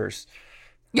my neighbors.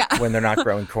 Yeah. When they're not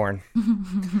growing corn.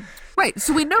 Right.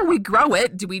 So we know we grow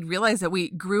it. Do we realize that we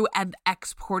grew and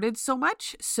exported so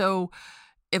much? So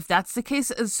if that's the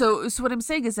case, so what I'm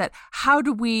saying is that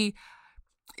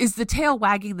is the tail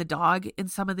wagging the dog in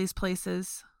some of these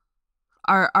places?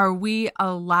 Are we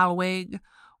allowing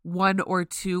one or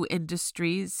two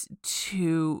industries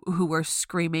who are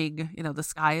screaming, the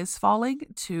sky is falling,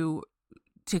 to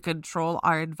control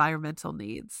our environmental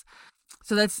needs?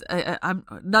 So that's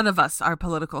none of us are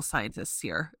political scientists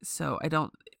here. So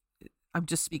I'm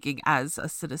just speaking as a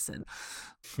citizen,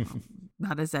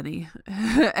 not as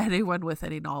anyone with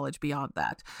any knowledge beyond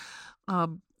that.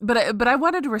 But I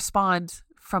wanted to respond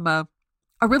from a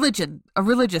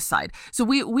religious side. So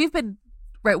we've been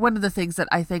right. One of the things that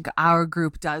I think our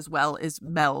group does well is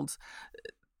meld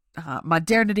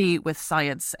modernity with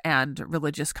science and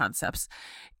religious concepts.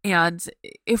 And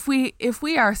if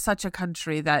we are such a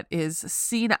country that is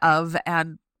seen of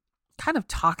and kind of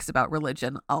talks about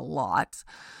religion a lot,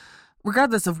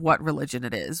 regardless of what religion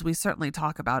it is, we certainly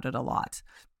talk about it a lot.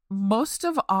 Most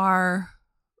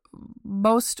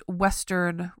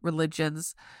Western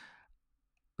religions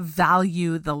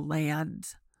value the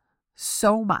land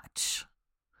so much.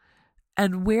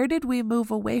 And where did we move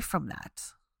away from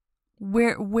that?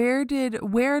 Where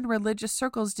in religious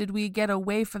circles did we get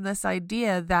away from this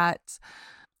idea that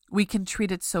we can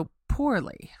treat it so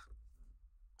poorly?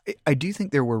 I do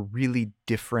think there were really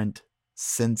different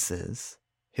senses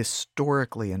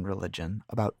historically in religion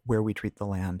about where we treat the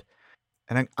land.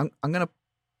 And I'm going to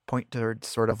point to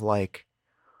sort of like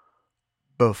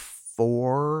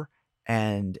before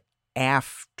and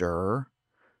after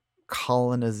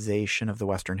colonization of the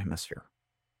Western Hemisphere.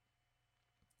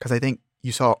 Because I think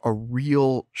you saw a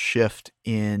real shift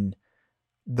in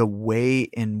the way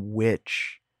in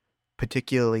which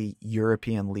particularly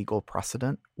European legal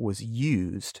precedent was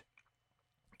used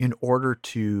in order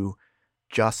to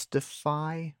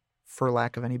justify, for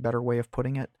lack of any better way of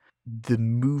putting it, the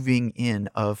moving in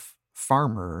of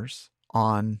farmers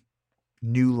on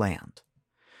new land.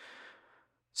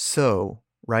 So,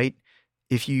 right,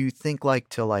 if you think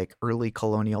to early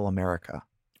colonial America,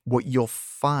 what you'll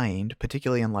find,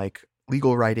 particularly in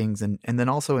legal writings and then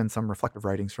also in some reflective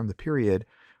writings from the period,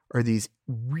 are these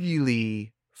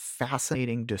really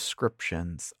fascinating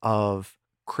descriptions of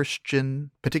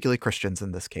Christian, particularly Christians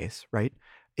in this case, right?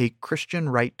 A Christian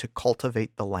right to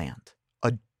cultivate the land,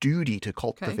 a duty to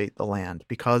cultivate the land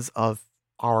because of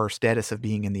our status of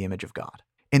being in the image of God.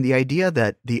 And the idea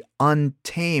that the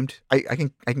untamed, I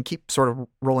can keep sort of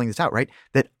rolling this out, right?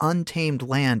 That untamed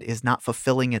land is not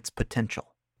fulfilling its potential.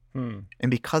 And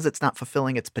because it's not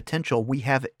fulfilling its potential, we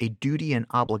have a duty and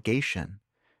obligation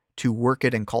to work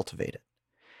it and cultivate it.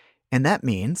 And that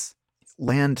means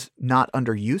land not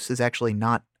under use is actually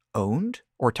not owned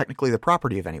or technically the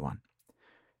property of anyone,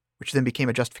 which then became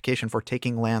a justification for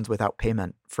taking lands without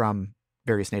payment from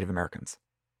various Native Americans.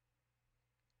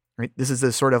 Right? This is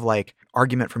the sort of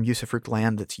argument from usufruct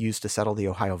land that's used to settle the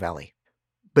Ohio Valley.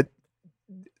 But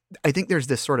I think there's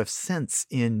this sort of sense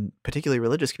in particularly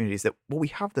religious communities that, well, we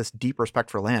have this deep respect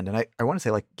for land. And I want to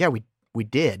say yeah, we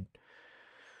did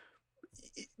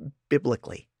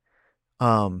biblically.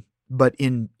 But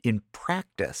in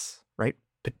practice, right,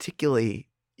 particularly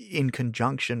in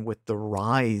conjunction with the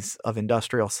rise of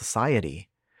industrial society,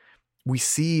 we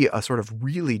see a sort of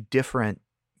really different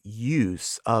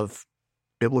use of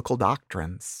biblical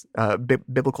doctrines,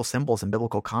 biblical symbols and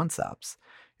biblical concepts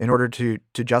in order to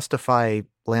justify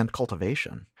land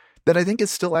cultivation that I think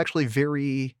is still actually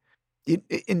very,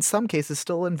 in some cases,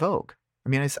 still in vogue. I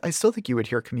mean, I still think you would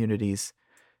hear communities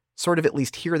sort of at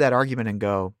least hear that argument and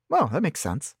go, well, that makes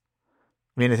sense.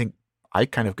 I mean, I think I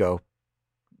kind of go,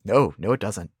 no, it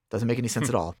doesn't. Doesn't make any sense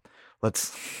at all.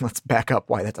 Let's back up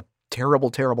why that's a terrible,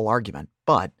 terrible argument.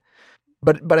 But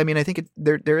I mean, I think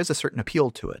there is a certain appeal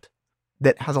to it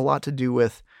that has a lot to do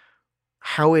with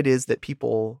how it is that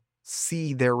people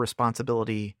see their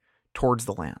responsibility towards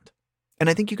the land. And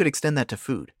I think you could extend that to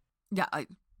food. Yeah,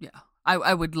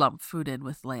 I would lump food in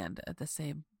with land at the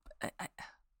same.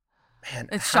 Man,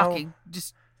 it's shocking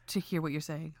just to hear what you're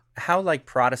saying. How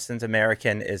Protestant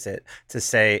American is it to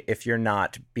say if you're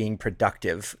not being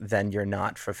productive, then you're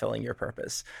not fulfilling your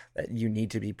purpose? That you need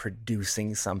to be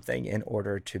producing something in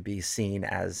order to be seen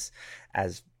as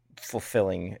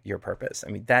fulfilling your purpose.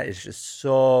 I mean, that is just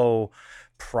so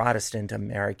Protestant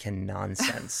American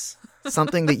nonsense.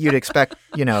 Something that you'd expect,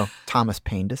 Thomas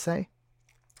Paine to say.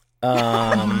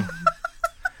 Wow.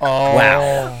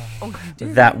 Oh, you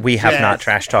did. That we have Yes, not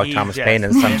trash talked he Thomas just Paine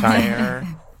in some time. there.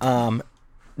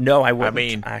 No, I wouldn't,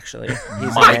 mean, actually.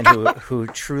 He's a man who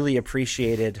truly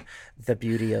appreciated the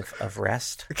beauty of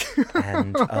rest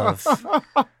and of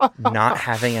not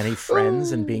having any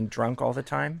friends and being drunk all the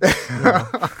time.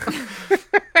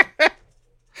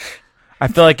 I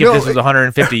feel like if this was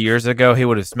 150 years ago, he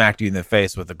would have smacked you in the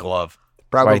face with a glove.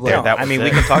 Probably. Right there. No, That I was mean, it.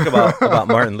 we can talk about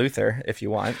Martin Luther if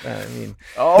you want.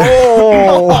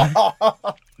 Oh,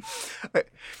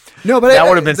 No, but that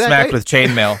would have been Zach, smacked with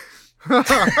chainmail.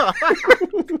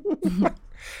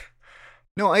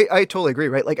 No, I totally agree,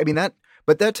 right? Like, I mean,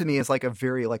 but that to me is like a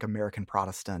very like American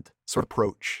Protestant sort of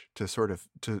approach to sort of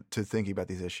to thinking about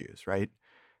these issues, right?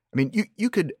 I mean, you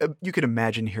could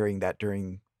imagine hearing that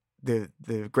during the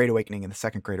Great Awakening and the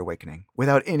Second Great Awakening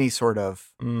without any sort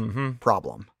of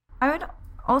problem. I would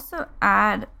also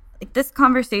add like this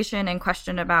conversation and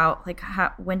question about like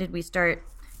when did we start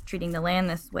treating the land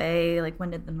this way? Like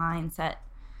when did the mindset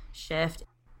shift?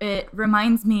 It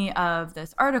reminds me of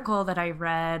this article that I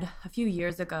read a few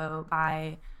years ago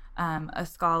by a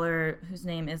scholar whose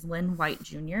name is Lynn White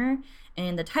Jr.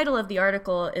 And the title of the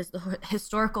article is The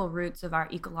Historical Roots of Our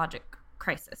Ecologic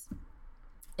Crisis.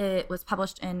 It was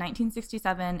published in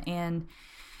 1967, and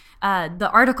the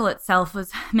article itself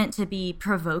was meant to be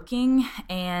provoking,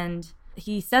 and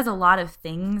he says a lot of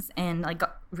things and like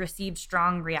received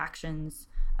strong reactions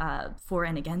for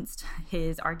and against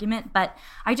his argument. But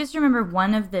I just remember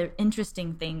one of the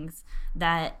interesting things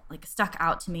that like stuck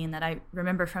out to me and that I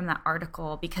remember from that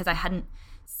article, because I hadn't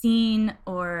seen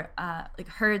or like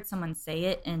heard someone say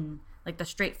it in like the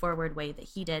straightforward way that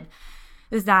he did,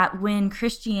 is that when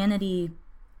Christianity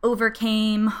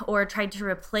overcame or tried to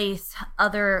replace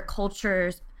other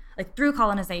cultures, like through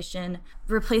colonization,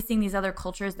 replacing these other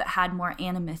cultures that had more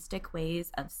animistic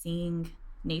ways of seeing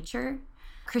nature,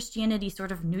 Christianity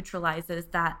sort of neutralizes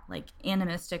that like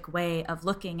animistic way of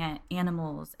looking at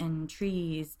animals and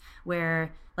trees,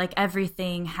 where like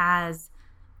everything has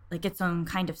like its own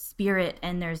kind of spirit,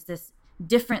 and there's this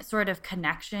different sort of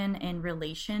connection and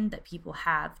relation that people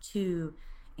have to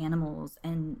animals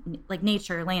and like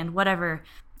nature, land, whatever.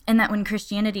 And that when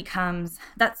Christianity comes,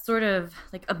 that's sort of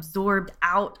like absorbed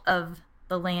out of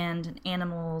the land and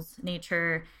animals,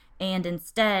 nature, and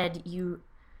instead you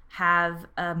have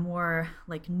a more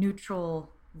like neutral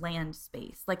land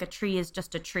space. Like a tree is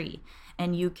just a tree,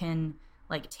 and you can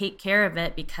like take care of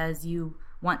it because you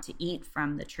want to eat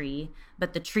from the tree,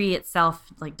 but the tree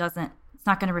itself like it's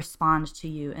not going to respond to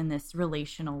you in this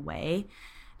relational way.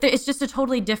 It's just a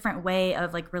totally different way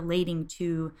of like relating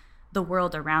to the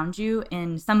world around you.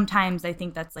 And sometimes I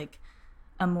think that's like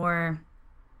a more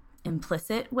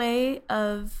implicit way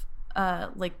of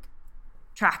like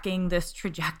tracking this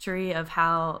trajectory of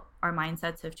how our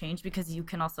mindsets have changed, because you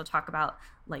can also talk about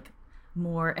like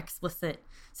more explicit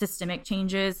systemic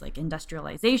changes like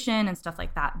industrialization and stuff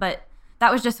like that. But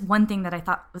that was just one thing that I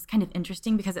thought was kind of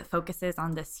interesting, because it focuses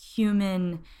on this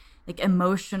human, like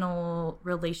emotional,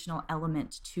 relational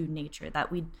element to nature that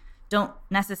we don't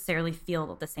necessarily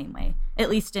feel the same way, at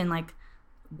least in like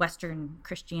Western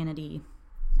Christianity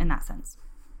in that sense.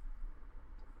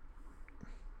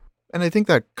 And I think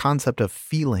that concept of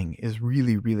feeling is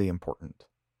really, really important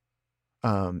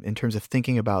in terms of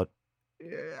thinking about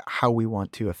how we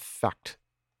want to affect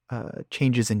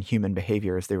changes in human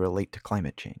behavior as they relate to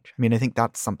climate change. I mean, I think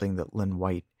that's something that Lynn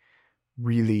White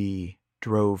really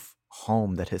drove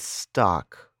home, that has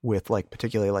stuck with like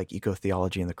particularly like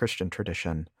eco-theology in the Christian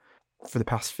tradition for the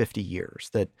past 50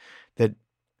 years.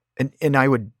 And I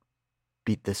would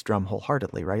beat this drum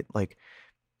wholeheartedly, right? Like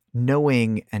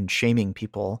knowing and shaming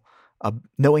people,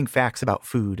 knowing facts about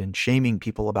food and shaming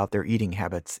people about their eating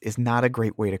habits is not a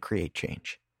great way to create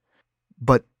change.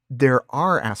 But there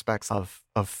are aspects of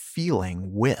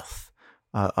feeling with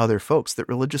other folks that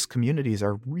religious communities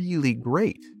are really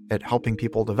great at helping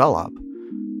people develop,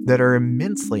 that are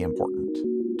immensely important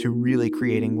to really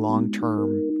creating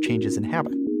long-term changes in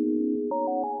habit.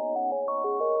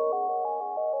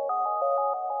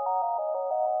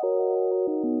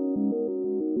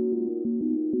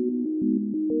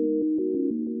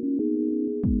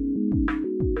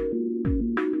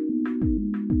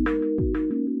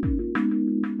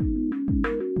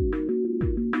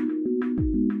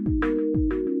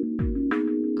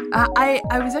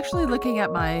 I was actually looking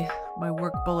at my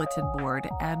work bulletin board,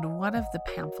 and one of the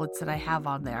pamphlets that I have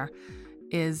on there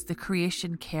is the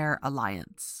Creation Care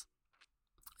Alliance.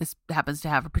 This happens to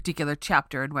have a particular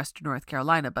chapter in Western North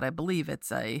Carolina, but I believe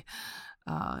it's a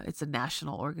It's a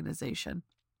national organization,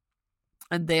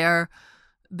 and they're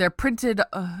printed,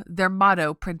 their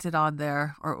motto printed on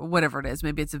there, or whatever it is,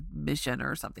 maybe it's a mission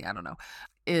or something, I don't know,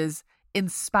 is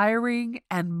inspiring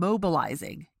and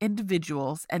mobilizing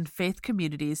individuals and faith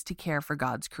communities to care for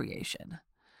God's creation.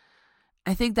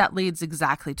 I think that leads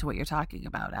exactly to what you're talking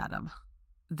about, Adam.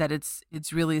 That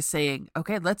it's really saying,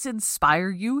 okay, let's inspire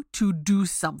you to do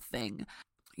something.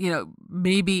 You know,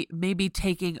 maybe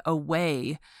taking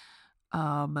away,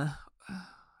 or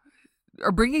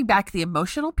bringing back the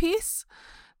emotional piece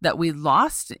that we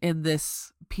lost in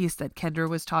this piece that Kendra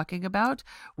was talking about,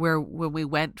 where when we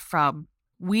went from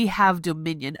 "we have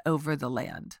dominion over the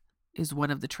land" is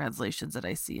one of the translations that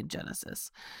I see in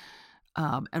Genesis.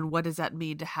 And what does that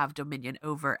mean to have dominion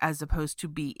over, as opposed to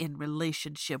be in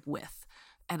relationship with?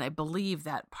 And I believe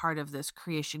that part of this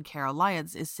Creation Care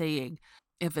Alliance is saying,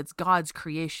 if it's God's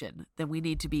creation, then we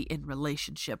need to be in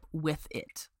relationship with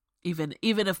it. Even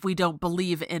if we don't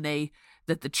believe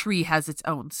that the tree has its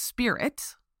own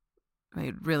spirit,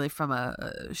 right, really from a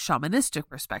shamanistic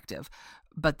perspective,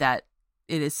 but that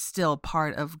it is still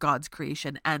part of God's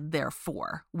creation, and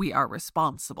therefore we are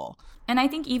responsible. And I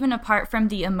think even apart from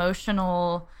the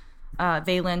emotional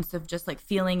valence of just like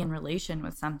feeling in relation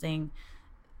with something,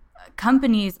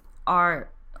 companies are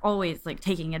always like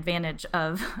taking advantage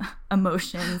of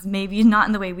emotions, maybe not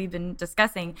in the way we've been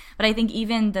discussing, but I think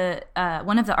even the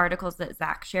one of the articles that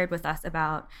Zach shared with us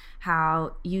about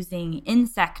how using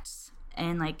insects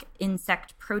and like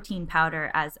insect protein powder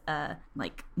as a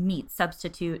like meat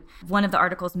substitute, one of the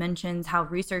articles mentions how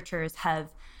researchers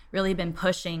have really been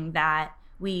pushing that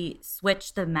we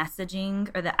switch the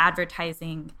messaging or the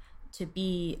advertising to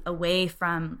be away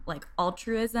from like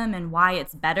altruism and why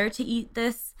it's better to eat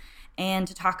this, and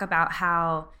to talk about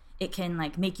how it can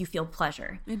like make you feel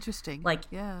pleasure. Interesting. Like,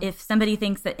 yeah. If somebody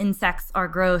thinks that insects are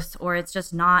gross or it's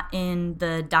just not in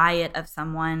the diet of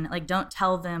someone, like don't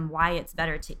tell them why it's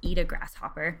better to eat a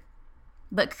grasshopper,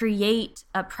 but create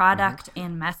a product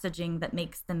and messaging that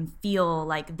makes them feel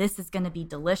like this is going to be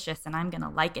delicious and I'm going to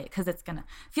like it because it's going to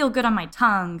feel good on my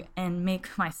tongue and make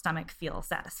my stomach feel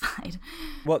satisfied.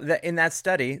 Well, in that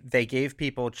study, they gave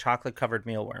people chocolate-covered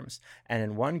mealworms, and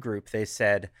in one group they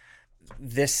said,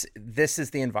 this is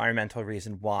the environmental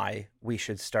reason why we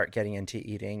should start getting into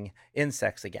eating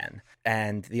insects again.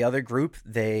 And the other group,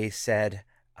 they said,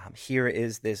 here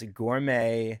is this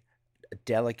gourmet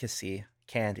delicacy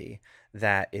candy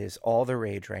that is all the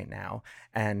rage right now,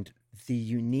 and the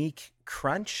unique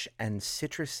crunch and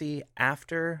citrusy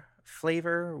after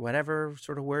flavor, whatever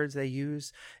sort of words they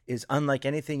use, is unlike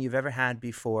anything you've ever had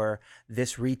before.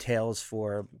 This retails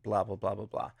for blah, blah, blah, blah,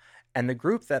 blah. And the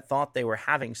group that thought they were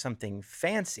having something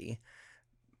fancy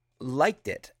liked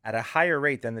it at a higher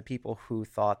rate than the people who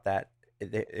thought that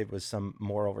it was some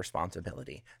moral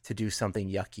responsibility to do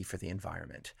something yucky for the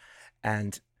environment.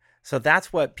 And so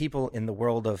that's what people in the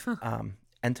world of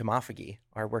entomophagy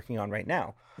are working on right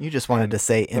now. You just wanted to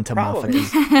say entomophagy.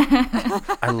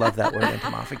 I love that word,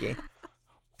 entomophagy.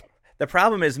 The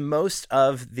problem is most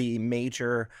of the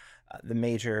major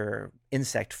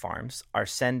insect farms are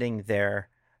sending their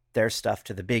stuff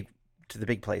to the big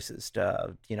places,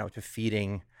 to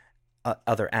feeding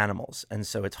other animals, and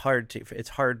so it's hard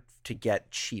to get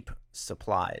cheap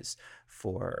supplies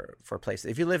for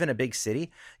places. If you live in a big city,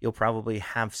 you'll probably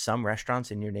have some restaurants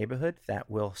in your neighborhood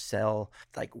that will sell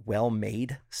like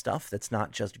well-made stuff that's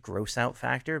not just gross out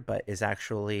factor, but is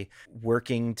actually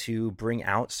working to bring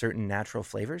out certain natural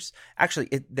flavors. Actually,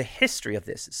 the history of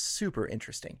this is super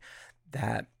interesting.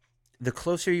 That the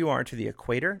closer you are to the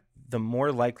equator, the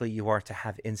more likely you are to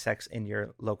have insects in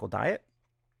your local diet,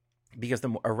 because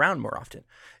they're around more often.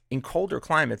 In colder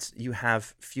climates, you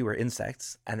have fewer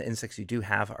insects, and the insects you do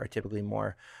have are typically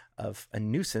more of a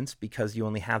nuisance because you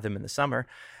only have them in the summer,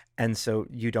 and so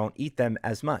you don't eat them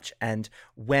as much. And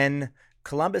when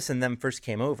Columbus and them first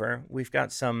came over, we've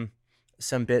got some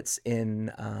bits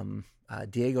in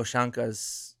Diego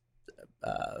Chanca's,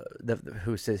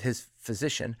 who's his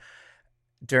physician,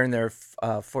 during their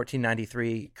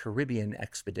 1493 Caribbean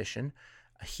expedition.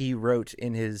 He wrote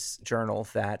in his journal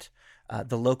that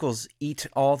the locals eat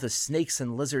all the snakes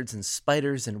and lizards and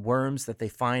spiders and worms that they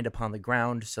find upon the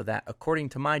ground, so that, according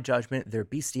to my judgment, their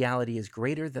bestiality is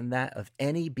greater than that of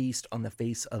any beast on the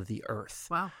face of the earth.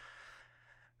 Wow.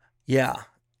 Yeah.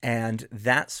 And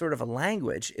that sort of a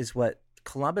language is what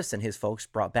Columbus and his folks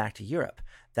brought back to Europe,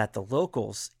 that the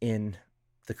locals in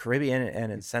the Caribbean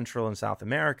and in Central and South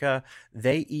America,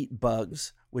 they eat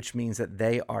bugs, which means that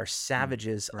they are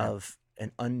savages of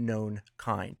an unknown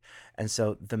kind. And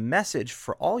so the message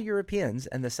for all Europeans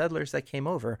and the settlers that came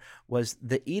over was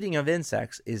the eating of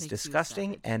insects is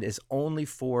disgusting and is only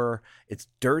for, it's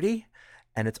dirty,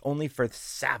 and it's only for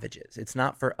savages. It's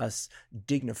not for us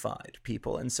dignified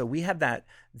people. And so we have that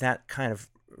kind of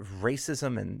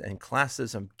racism and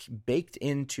classism baked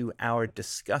into our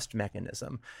disgust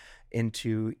mechanism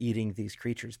into eating these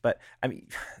creatures. But I mean,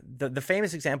 the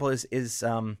famous example is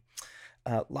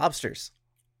lobsters.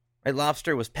 Right?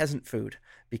 Lobster was peasant food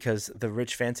because the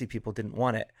rich fancy people didn't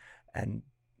want it. And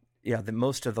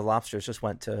most of the lobsters just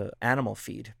went to animal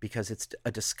feed because it's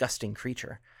a disgusting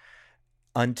creature.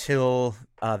 Until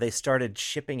they started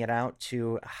shipping it out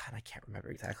to, I can't remember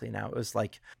exactly now. It was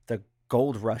like the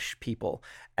gold rush people,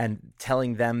 and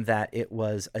telling them that it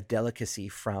was a delicacy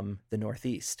from the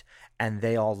Northeast, and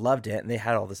they all loved it, and they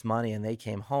had all this money, and they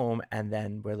came home and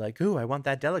then were like, ooh, I want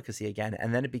that delicacy again.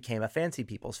 And then it became a fancy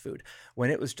people's food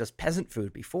when it was just peasant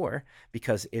food before,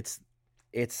 because it's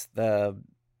the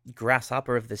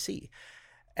grasshopper of the sea.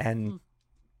 And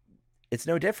it's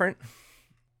no different,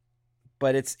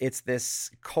 but it's this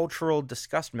cultural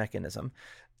disgust mechanism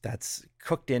that's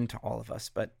cooked into all of us.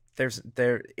 But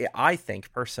I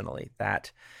think personally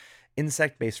that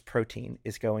insect-based protein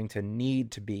is going to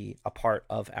need to be a part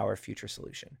of our future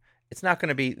solution. It's not going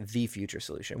to be the future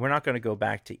solution. We're not going to go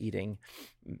back to eating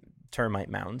termite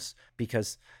mounds,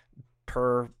 because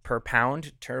per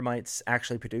pound, termites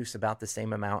actually produce about the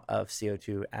same amount of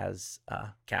CO2 as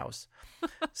cows.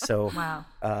 So, wow.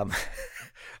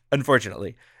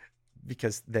 Unfortunately,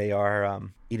 because they are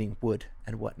eating wood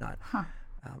and whatnot. Huh.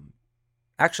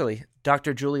 Actually,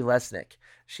 Dr. Julie Lesnick,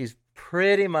 she's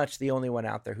pretty much the only one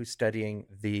out there who's studying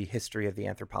the history of the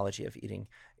anthropology of eating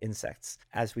insects,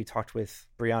 as we talked with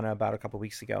Brianna about a couple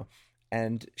weeks ago.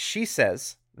 And she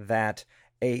says that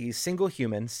a single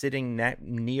human sitting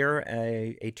near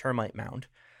a termite mound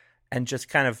and just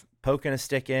kind of poking a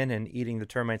stick in and eating the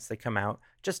termites that come out,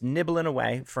 just nibbling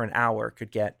away for an hour, could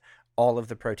get all of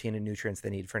the protein and nutrients they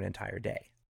need for an entire day.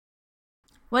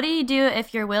 What do you do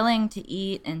if you're willing to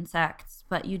eat insects,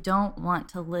 but you don't want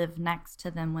to live next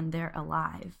to them when they're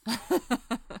alive?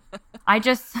 I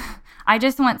just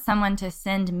want someone to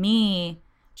send me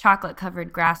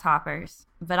chocolate-covered grasshoppers,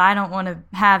 but I don't want to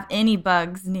have any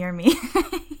bugs near me.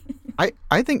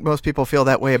 I think most people feel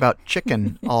that way about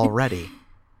chicken already.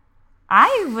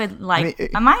 I would like...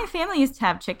 my family used to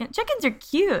have chicken. Chickens are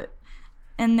cute,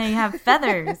 and they have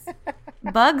feathers.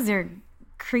 Bugs are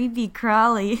creepy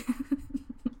crawly.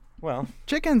 Well,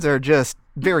 chickens are just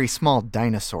very small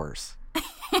dinosaurs.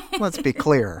 Let's be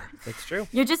clear. It's true.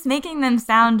 You're just making them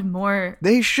sound more...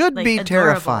 They should be adorable.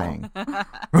 Terrifying.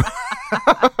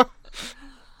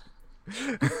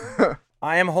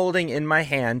 I am holding in my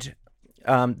hand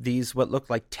these what look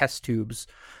like test tubes.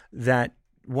 That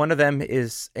one of them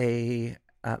is a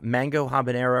mango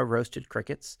habanero roasted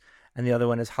crickets, and the other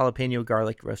one is jalapeno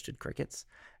garlic roasted crickets.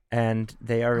 And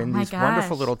they are in these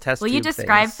wonderful little test tube Will you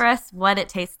describe things. for us what it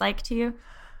tastes like to you?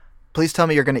 Please tell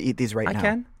me you're going to eat these right now. I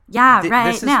can. Yeah,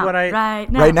 This is what I right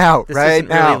now. Right now. This right isn't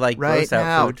now. really like right gross out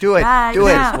now. food. Do it. Right do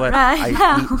now. it. What Right I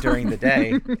now. eat during the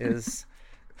day is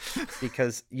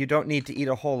because you don't need to eat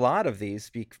a whole lot of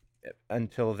these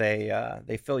until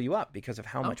they fill you up because of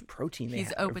how much protein they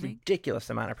have. Opening. A ridiculous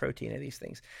amount of protein in these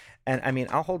things. And I mean,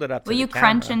 I'll hold it up to Will the you camera.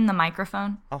 crunch in the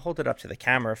microphone? I'll hold it up to the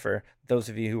camera for those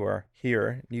of you who are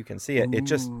here. You can see it. It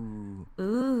just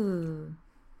Ooh.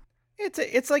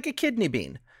 it's like a kidney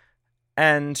bean.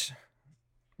 And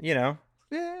Yeah.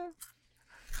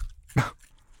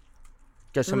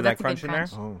 get some Ooh, of that that's a good crunch in there.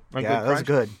 crunch. Oh, A yeah, good that was crunch.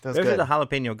 good. That was Those good. are the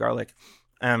jalapeno garlic.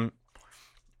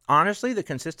 Honestly, the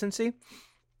consistency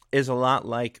is a lot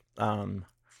like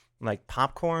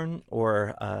popcorn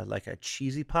or like a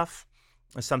cheesy puff,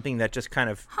 something that just kind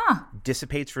of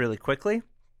dissipates really quickly.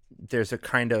 There's a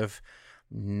kind of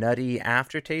nutty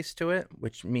aftertaste to it,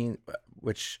 which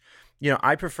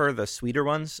I prefer the sweeter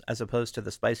ones as opposed to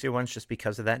the spicier ones, just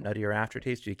because of that nuttier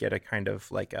aftertaste. You get a kind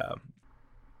of like a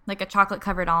chocolate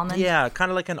covered almond. Yeah, kind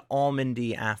of like an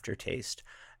almondy aftertaste.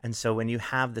 And so when you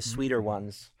have the sweeter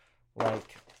ones,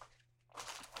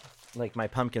 like my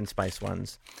pumpkin spice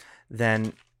ones,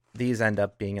 then these end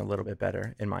up being a little bit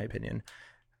better, in my opinion.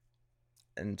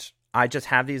 And I just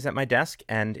have these at my desk,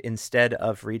 and instead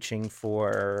of reaching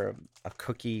for a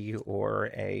cookie or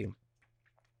a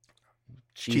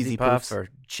cheesy puff puffs. or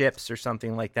chips or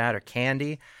something like that, or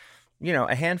candy,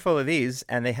 a handful of these,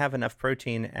 and they have enough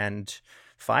protein and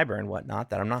fiber and whatnot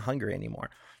that I'm not hungry anymore.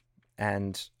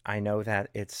 And I know that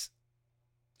it's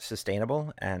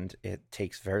sustainable and it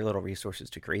takes very little resources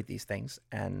to create these things,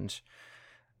 and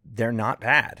they're not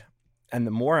bad. And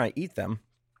the more I eat them,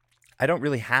 I don't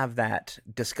really have that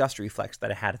disgust reflex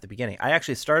that I had at the beginning. I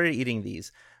actually started eating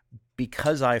these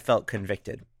because I felt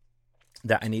convicted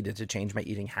that I needed to change my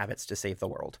eating habits to save the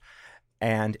world.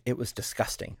 And it was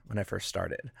disgusting when I first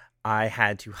started. I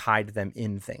had to hide them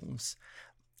in things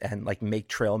and like make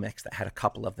trail mix that had a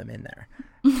couple of them in there.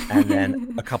 And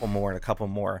then a couple more and a couple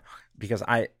more, because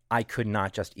I could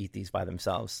not just eat these by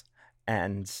themselves.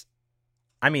 And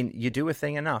I mean, you do a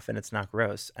thing enough and it's not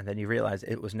gross. And then you realize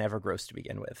it was never gross to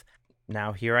begin with.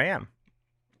 Now here I am.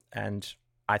 And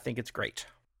I think it's great.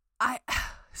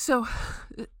 So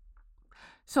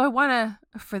I want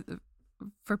to,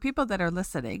 for people that are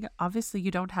listening, obviously you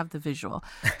don't have the visual.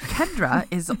 Kendra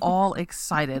is all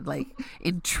excited, like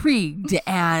intrigued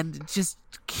and just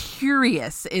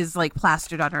curious is like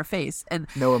plastered on her face. And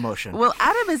no emotion. Well,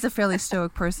 Adam is a fairly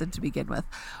stoic person to begin with,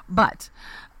 but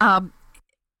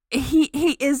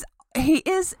he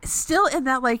is still in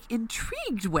that like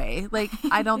intrigued way. Like,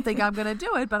 I don't think I'm going to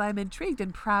do it, but I'm intrigued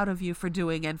and proud of you for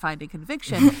doing and finding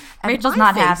conviction. And Rachel's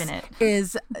not having it.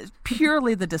 Is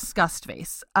purely the disgust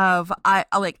face of I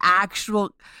like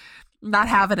actual not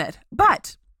having it.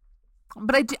 But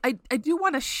I do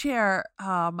want to share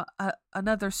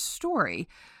another story.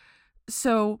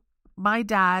 So my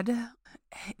dad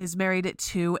is married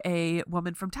to a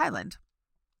woman from Thailand.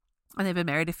 And they've been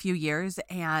married a few years,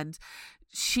 and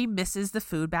she misses the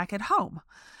food back at home.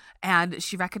 And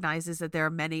she recognizes that there are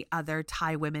many other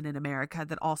Thai women in America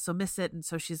that also miss it. And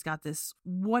so she's got this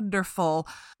wonderful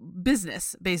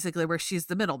business, basically, where she's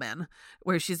the middleman,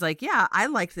 where she's like, yeah, I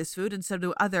like this food. And so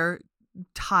do other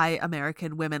Thai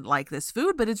American women like this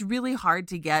food. But it's really hard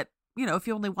to get, you know, if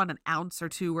you only want an ounce or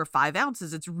 2 or 5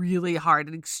 ounces, it's really hard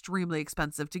and extremely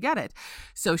expensive to get it.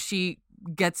 So she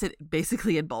gets it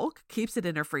basically in bulk, keeps it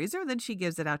in her freezer, then she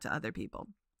gives it out to other people.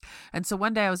 And so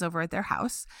one day I was over at their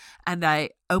house and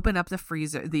I open up the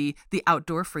freezer, the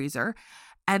outdoor freezer,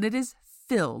 and it is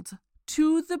filled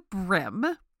to the brim.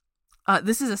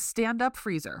 This is a stand-up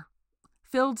freezer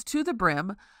filled to the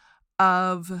brim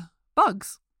of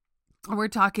bugs. We're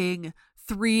talking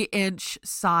 3-inch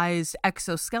sized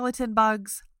exoskeleton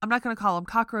bugs. I'm not going to call them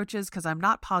cockroaches because I'm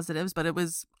not positive, but it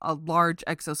was a large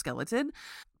exoskeleton.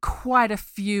 Quite a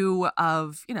few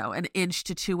of, you know, 1 inch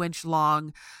to 2 inch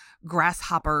long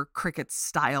grasshopper cricket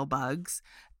style bugs,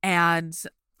 and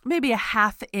maybe a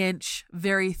 1/2 inch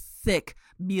very thick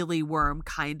mealy worm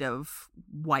kind of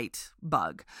white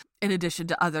bug, in addition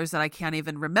to others that I can't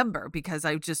even remember because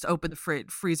I just opened the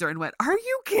freezer and went, are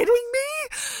you kidding me?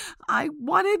 I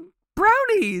wanted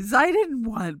brownies. I didn't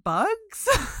want bugs.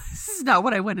 This is not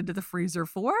what I went into the freezer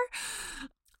for.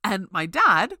 And my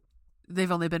dad,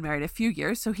 they've only been married a few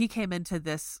years, so he came into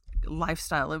this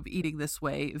lifestyle of eating this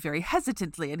way very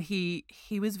hesitantly. And he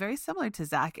was very similar to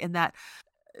Zach in that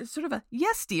sort of a,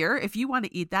 yes, dear, if you want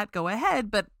to eat that, go ahead,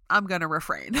 but I'm going to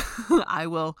refrain. I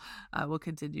will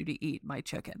continue to eat my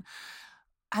chicken.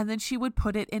 And then she would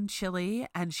put it in chili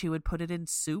and she would put it in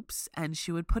soups and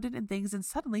she would put it in things. And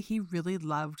suddenly he really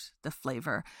loved the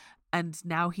flavor. And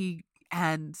now he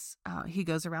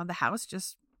goes around the house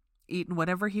just eating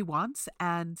whatever he wants.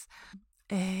 And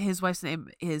his wife's name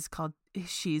is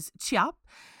she's Chiap.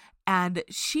 And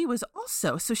she was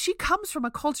also, so she comes from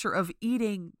a culture of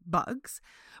eating bugs,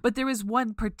 but there is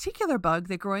one particular bug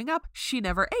that growing up, she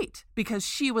never ate because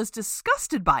she was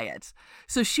disgusted by it.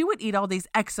 So she would eat all these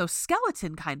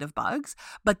exoskeleton kind of bugs,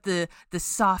 but the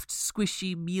soft,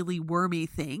 squishy, mealy, wormy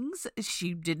things,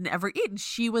 she didn't ever eat and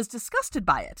she was disgusted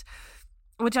by it,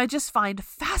 which I just find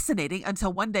fascinating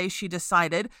until one day she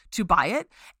decided to buy it,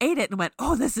 ate it and went,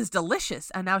 oh, this is delicious.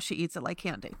 And now she eats it like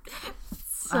candy.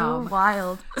 So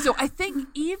wild. So I think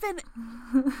even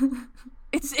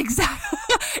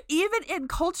in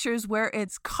cultures where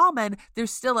it's common,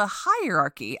 there's still a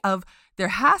hierarchy of there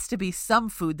has to be some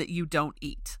food that you don't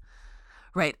eat.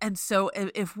 Right. And so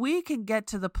if we can get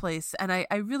to the place, and I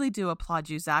really do applaud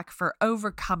you, Zach, for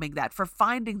overcoming that, for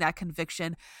finding that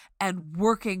conviction and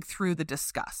working through the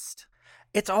disgust.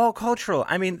 It's all cultural.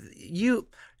 I mean,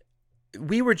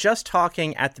 we were just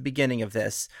talking at the beginning of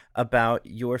this about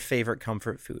your favorite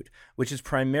comfort food, which is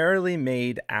primarily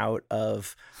made out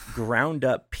of ground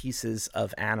up pieces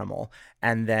of animal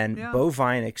and then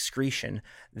bovine excretion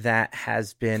that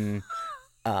has been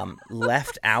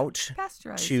left out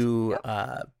to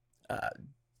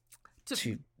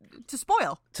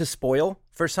spoil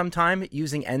for some time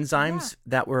using enzymes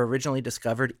that were originally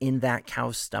discovered in that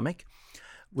cow's stomach,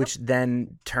 which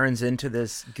then turns into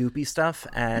this goopy stuff.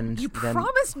 And you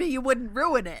promised me you wouldn't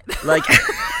ruin it. Like,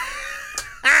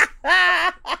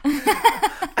 I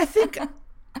think.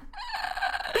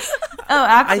 Oh,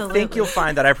 absolutely. I think you'll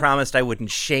find that I promised I wouldn't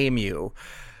shame you.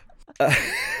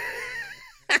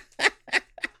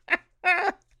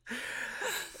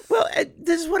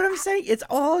 this is what I'm saying. It's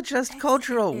all just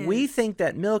cultural. is. We think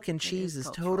that milk and cheese is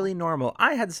cultural. totally normal.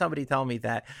 I had somebody tell me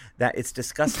that it's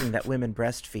disgusting that women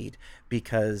breastfeed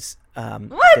because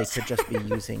they could just be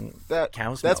using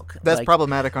cow's milk. That's Like,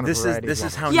 problematic on a this variety is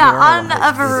of how levels. Yeah, on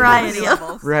normalized a this is. variety of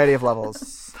levels. Variety of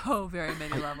levels. So very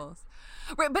many levels.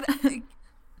 Right, but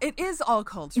it is all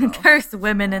cultural. There's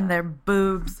women in their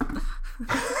boobs.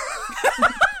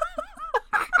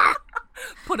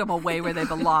 Put them away where they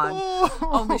belong.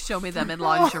 Only show me them in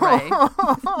lingerie.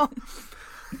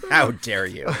 How dare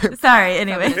you? Sorry,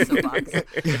 anyway. Soapbox.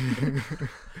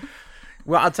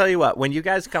 Well, I'll tell you what. When you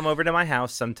guys come over to my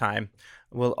house sometime,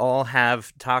 we'll all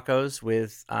have tacos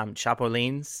with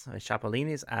chapulines.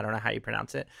 I don't know how you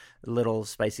pronounce it. Little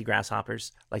spicy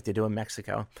grasshoppers like they do in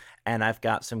Mexico. And I've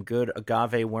got some good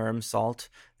agave worm salt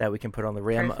that we can put on the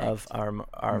rim of our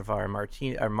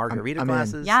margarita I'm in.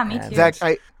 glasses. Yeah, me too. And- Zach,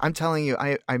 I'm telling you,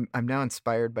 I'm now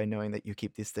inspired by knowing that you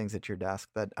keep these things at your desk.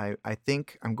 That I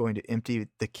think I'm going to empty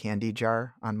the candy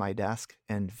jar on my desk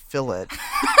and fill it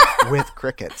with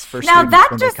crickets for Now students that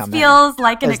when just they come feels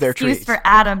like an as their excuse treats. for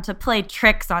Adam to play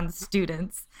tricks on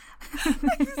students.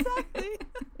 Exactly.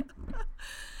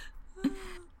 in.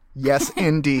 Yes,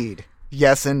 indeed.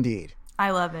 Yes, indeed.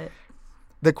 I love it.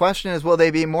 The question is, will they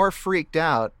be more freaked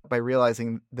out by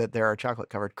realizing that there are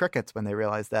chocolate-covered crickets when they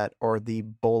realize that, or the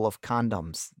bowl of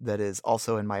condoms that is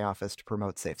also in my office to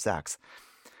promote safe sex?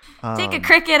 Take a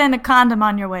cricket and a condom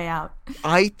on your way out.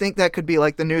 I think that could be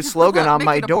like the new slogan on Make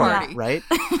my it a door, party. right?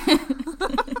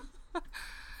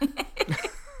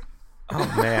 Oh,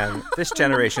 man. This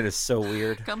generation is so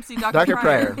weird. Come see Dr. Dr.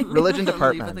 Pryor, religion Leave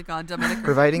department. with a condom and a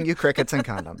Providing you crickets and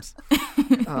condoms.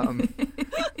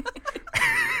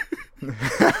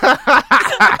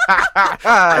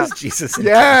 That's Jesus.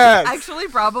 Yes. Actually,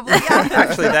 probably. Yeah.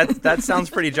 Actually, that sounds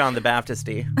pretty John the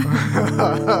Baptist-y.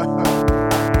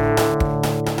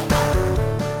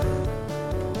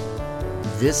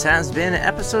 This has been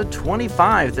episode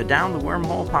 25, the Down the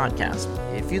Wormhole podcast.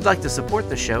 If you'd like to support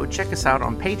the show, check us out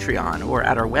on Patreon or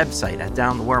at our website at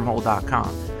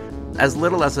downthewormhole.com. As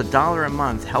little as $1 a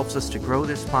month helps us to grow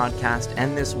this podcast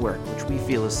and this work, which we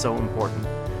feel is so important.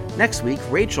 Next week,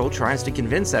 Rachel tries to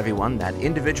convince everyone that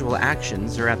individual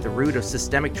actions are at the root of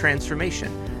systemic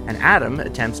transformation, and Adam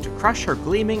attempts to crush her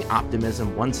gleaming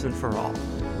optimism once and for all.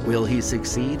 Will he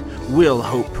succeed? Will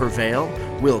hope prevail?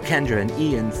 Will Kendra and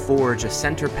Ian forge a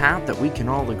center path that we can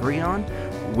all agree on?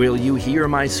 Will you hear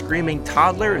my screaming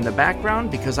toddler in the background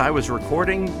because I was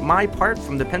recording my part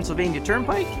from the Pennsylvania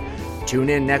Turnpike? Tune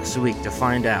in next week to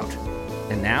find out.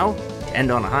 And now, to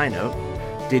end on a high note,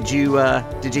 did you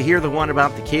hear the one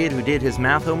about the kid who did his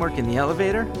math homework in the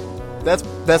elevator?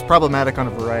 That's problematic on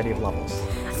a variety of levels.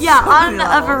 Yeah, on many a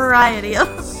levels. variety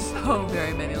of. So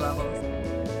very many levels.